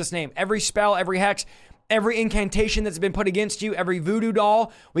in Jesus' name. Every spell, every hex, every incantation that's been put against you, every voodoo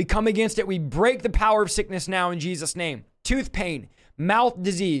doll, we come against it. We break the power of sickness now in Jesus' name. Tooth pain, mouth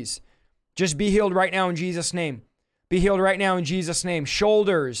disease, just be healed right now in Jesus' name. Be healed right now in Jesus' name.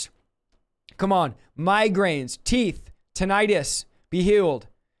 Shoulders, come on. Migraines, teeth, tinnitus, be healed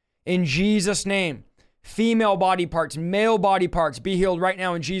in Jesus' name. Female body parts, male body parts, be healed right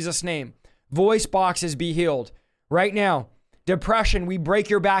now in Jesus' name. Voice boxes, be healed right now. Depression, we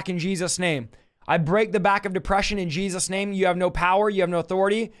break your back in Jesus' name. I break the back of depression in Jesus' name. You have no power. You have no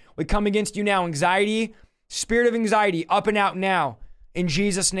authority. We come against you now. Anxiety, spirit of anxiety, up and out now in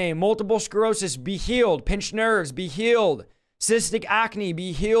Jesus' name. Multiple sclerosis, be healed. Pinched nerves, be healed. Cystic acne,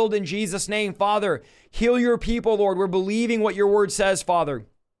 be healed in Jesus' name. Father, heal your people, Lord. We're believing what your word says, Father.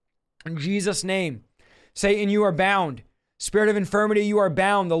 In Jesus' name. Satan, you are bound. Spirit of infirmity, you are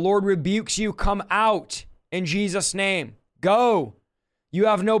bound. The Lord rebukes you. Come out in Jesus' name. Go. You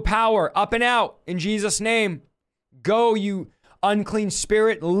have no power. Up and out in Jesus' name. Go, you unclean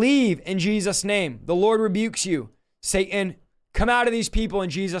spirit. Leave in Jesus' name. The Lord rebukes you. Satan, come out of these people in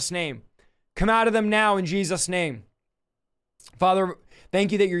Jesus' name. Come out of them now in Jesus' name. Father,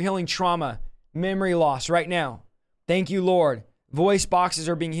 thank you that you're healing trauma, memory loss right now. Thank you, Lord. Voice boxes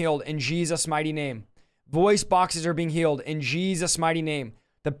are being healed in Jesus' mighty name. Voice boxes are being healed in Jesus' mighty name.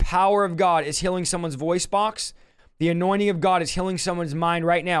 The power of God is healing someone's voice box. The anointing of God is healing someone's mind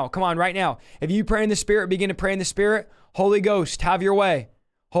right now. Come on, right now. If you pray in the Spirit, begin to pray in the Spirit. Holy Ghost, have your way.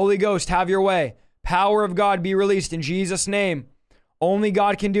 Holy Ghost, have your way. Power of God be released in Jesus' name. Only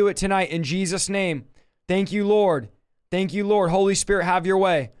God can do it tonight in Jesus' name. Thank you, Lord. Thank you, Lord. Holy Spirit, have your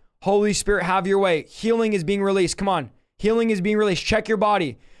way. Holy Spirit, have your way. Healing is being released. Come on. Healing is being released. Check your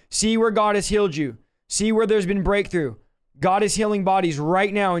body. See where God has healed you. See where there's been breakthrough. God is healing bodies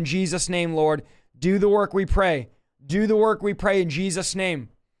right now in Jesus' name, Lord. Do the work we pray. Do the work we pray in Jesus' name.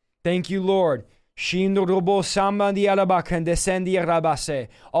 Thank you, Lord.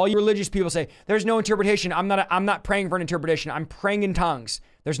 All you religious people say, there's no interpretation. I'm not praying for an interpretation. I'm praying in tongues.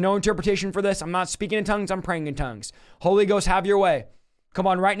 There's no interpretation for this. I'm not speaking in tongues. I'm praying in tongues. Holy Ghost, have your way. Come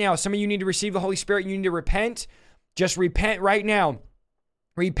on right now. Some of you need to receive the Holy Spirit. You need to repent. Just repent right now.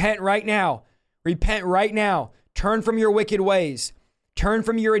 Repent right now. Repent right now. Turn from your wicked ways. Turn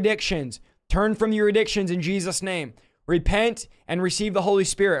from your addictions. Turn from your addictions in Jesus' name. Repent and receive the Holy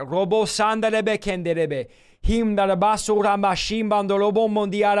Spirit. If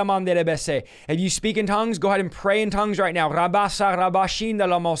you speak in tongues, go ahead and pray in tongues right now.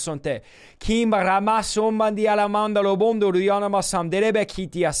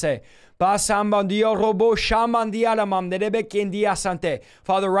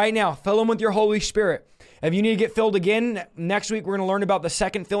 Father, right now, fill them with your Holy Spirit. If you need to get filled again, next week we're going to learn about the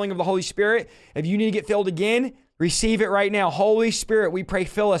second filling of the Holy Spirit. If you need to get filled again, receive it right now. Holy Spirit, we pray,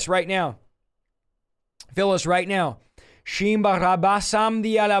 fill us right now. Fill us right now. For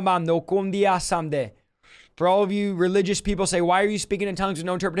all of you religious people say, why are you speaking in tongues with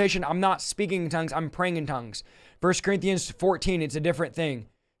no interpretation? I'm not speaking in tongues. I'm praying in tongues. 1 Corinthians 14, it's a different thing.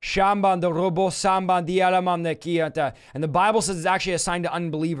 And the Bible says it's actually assigned to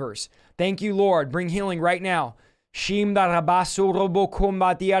unbelievers. Thank you, Lord. Bring healing right now. Fill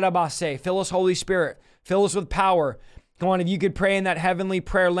us, Holy Spirit. Fill us with power. Come on, if you could pray in that heavenly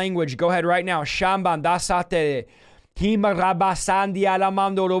prayer language, go ahead right now. Shamban dasate.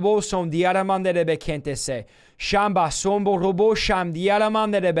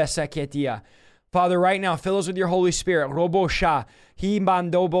 Father, right now, fill us with your Holy Spirit.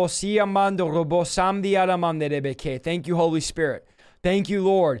 Thank you, Holy Spirit. Thank you,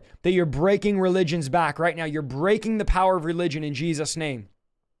 Lord, that you're breaking religions back right now. You're breaking the power of religion in Jesus' name.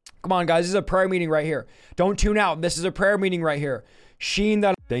 Come on, guys. This is a prayer meeting right here. Don't tune out. This is a prayer meeting right here.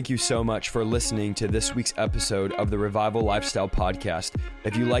 Thank you so much for listening to this week's episode of the Revival Lifestyle Podcast.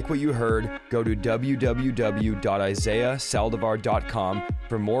 If you like what you heard, go to www.isaiahsaldivar.com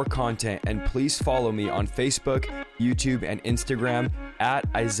for more content, and please follow me on Facebook, YouTube, and Instagram at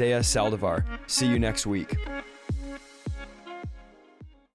Isaiah Saldivar. See you next week.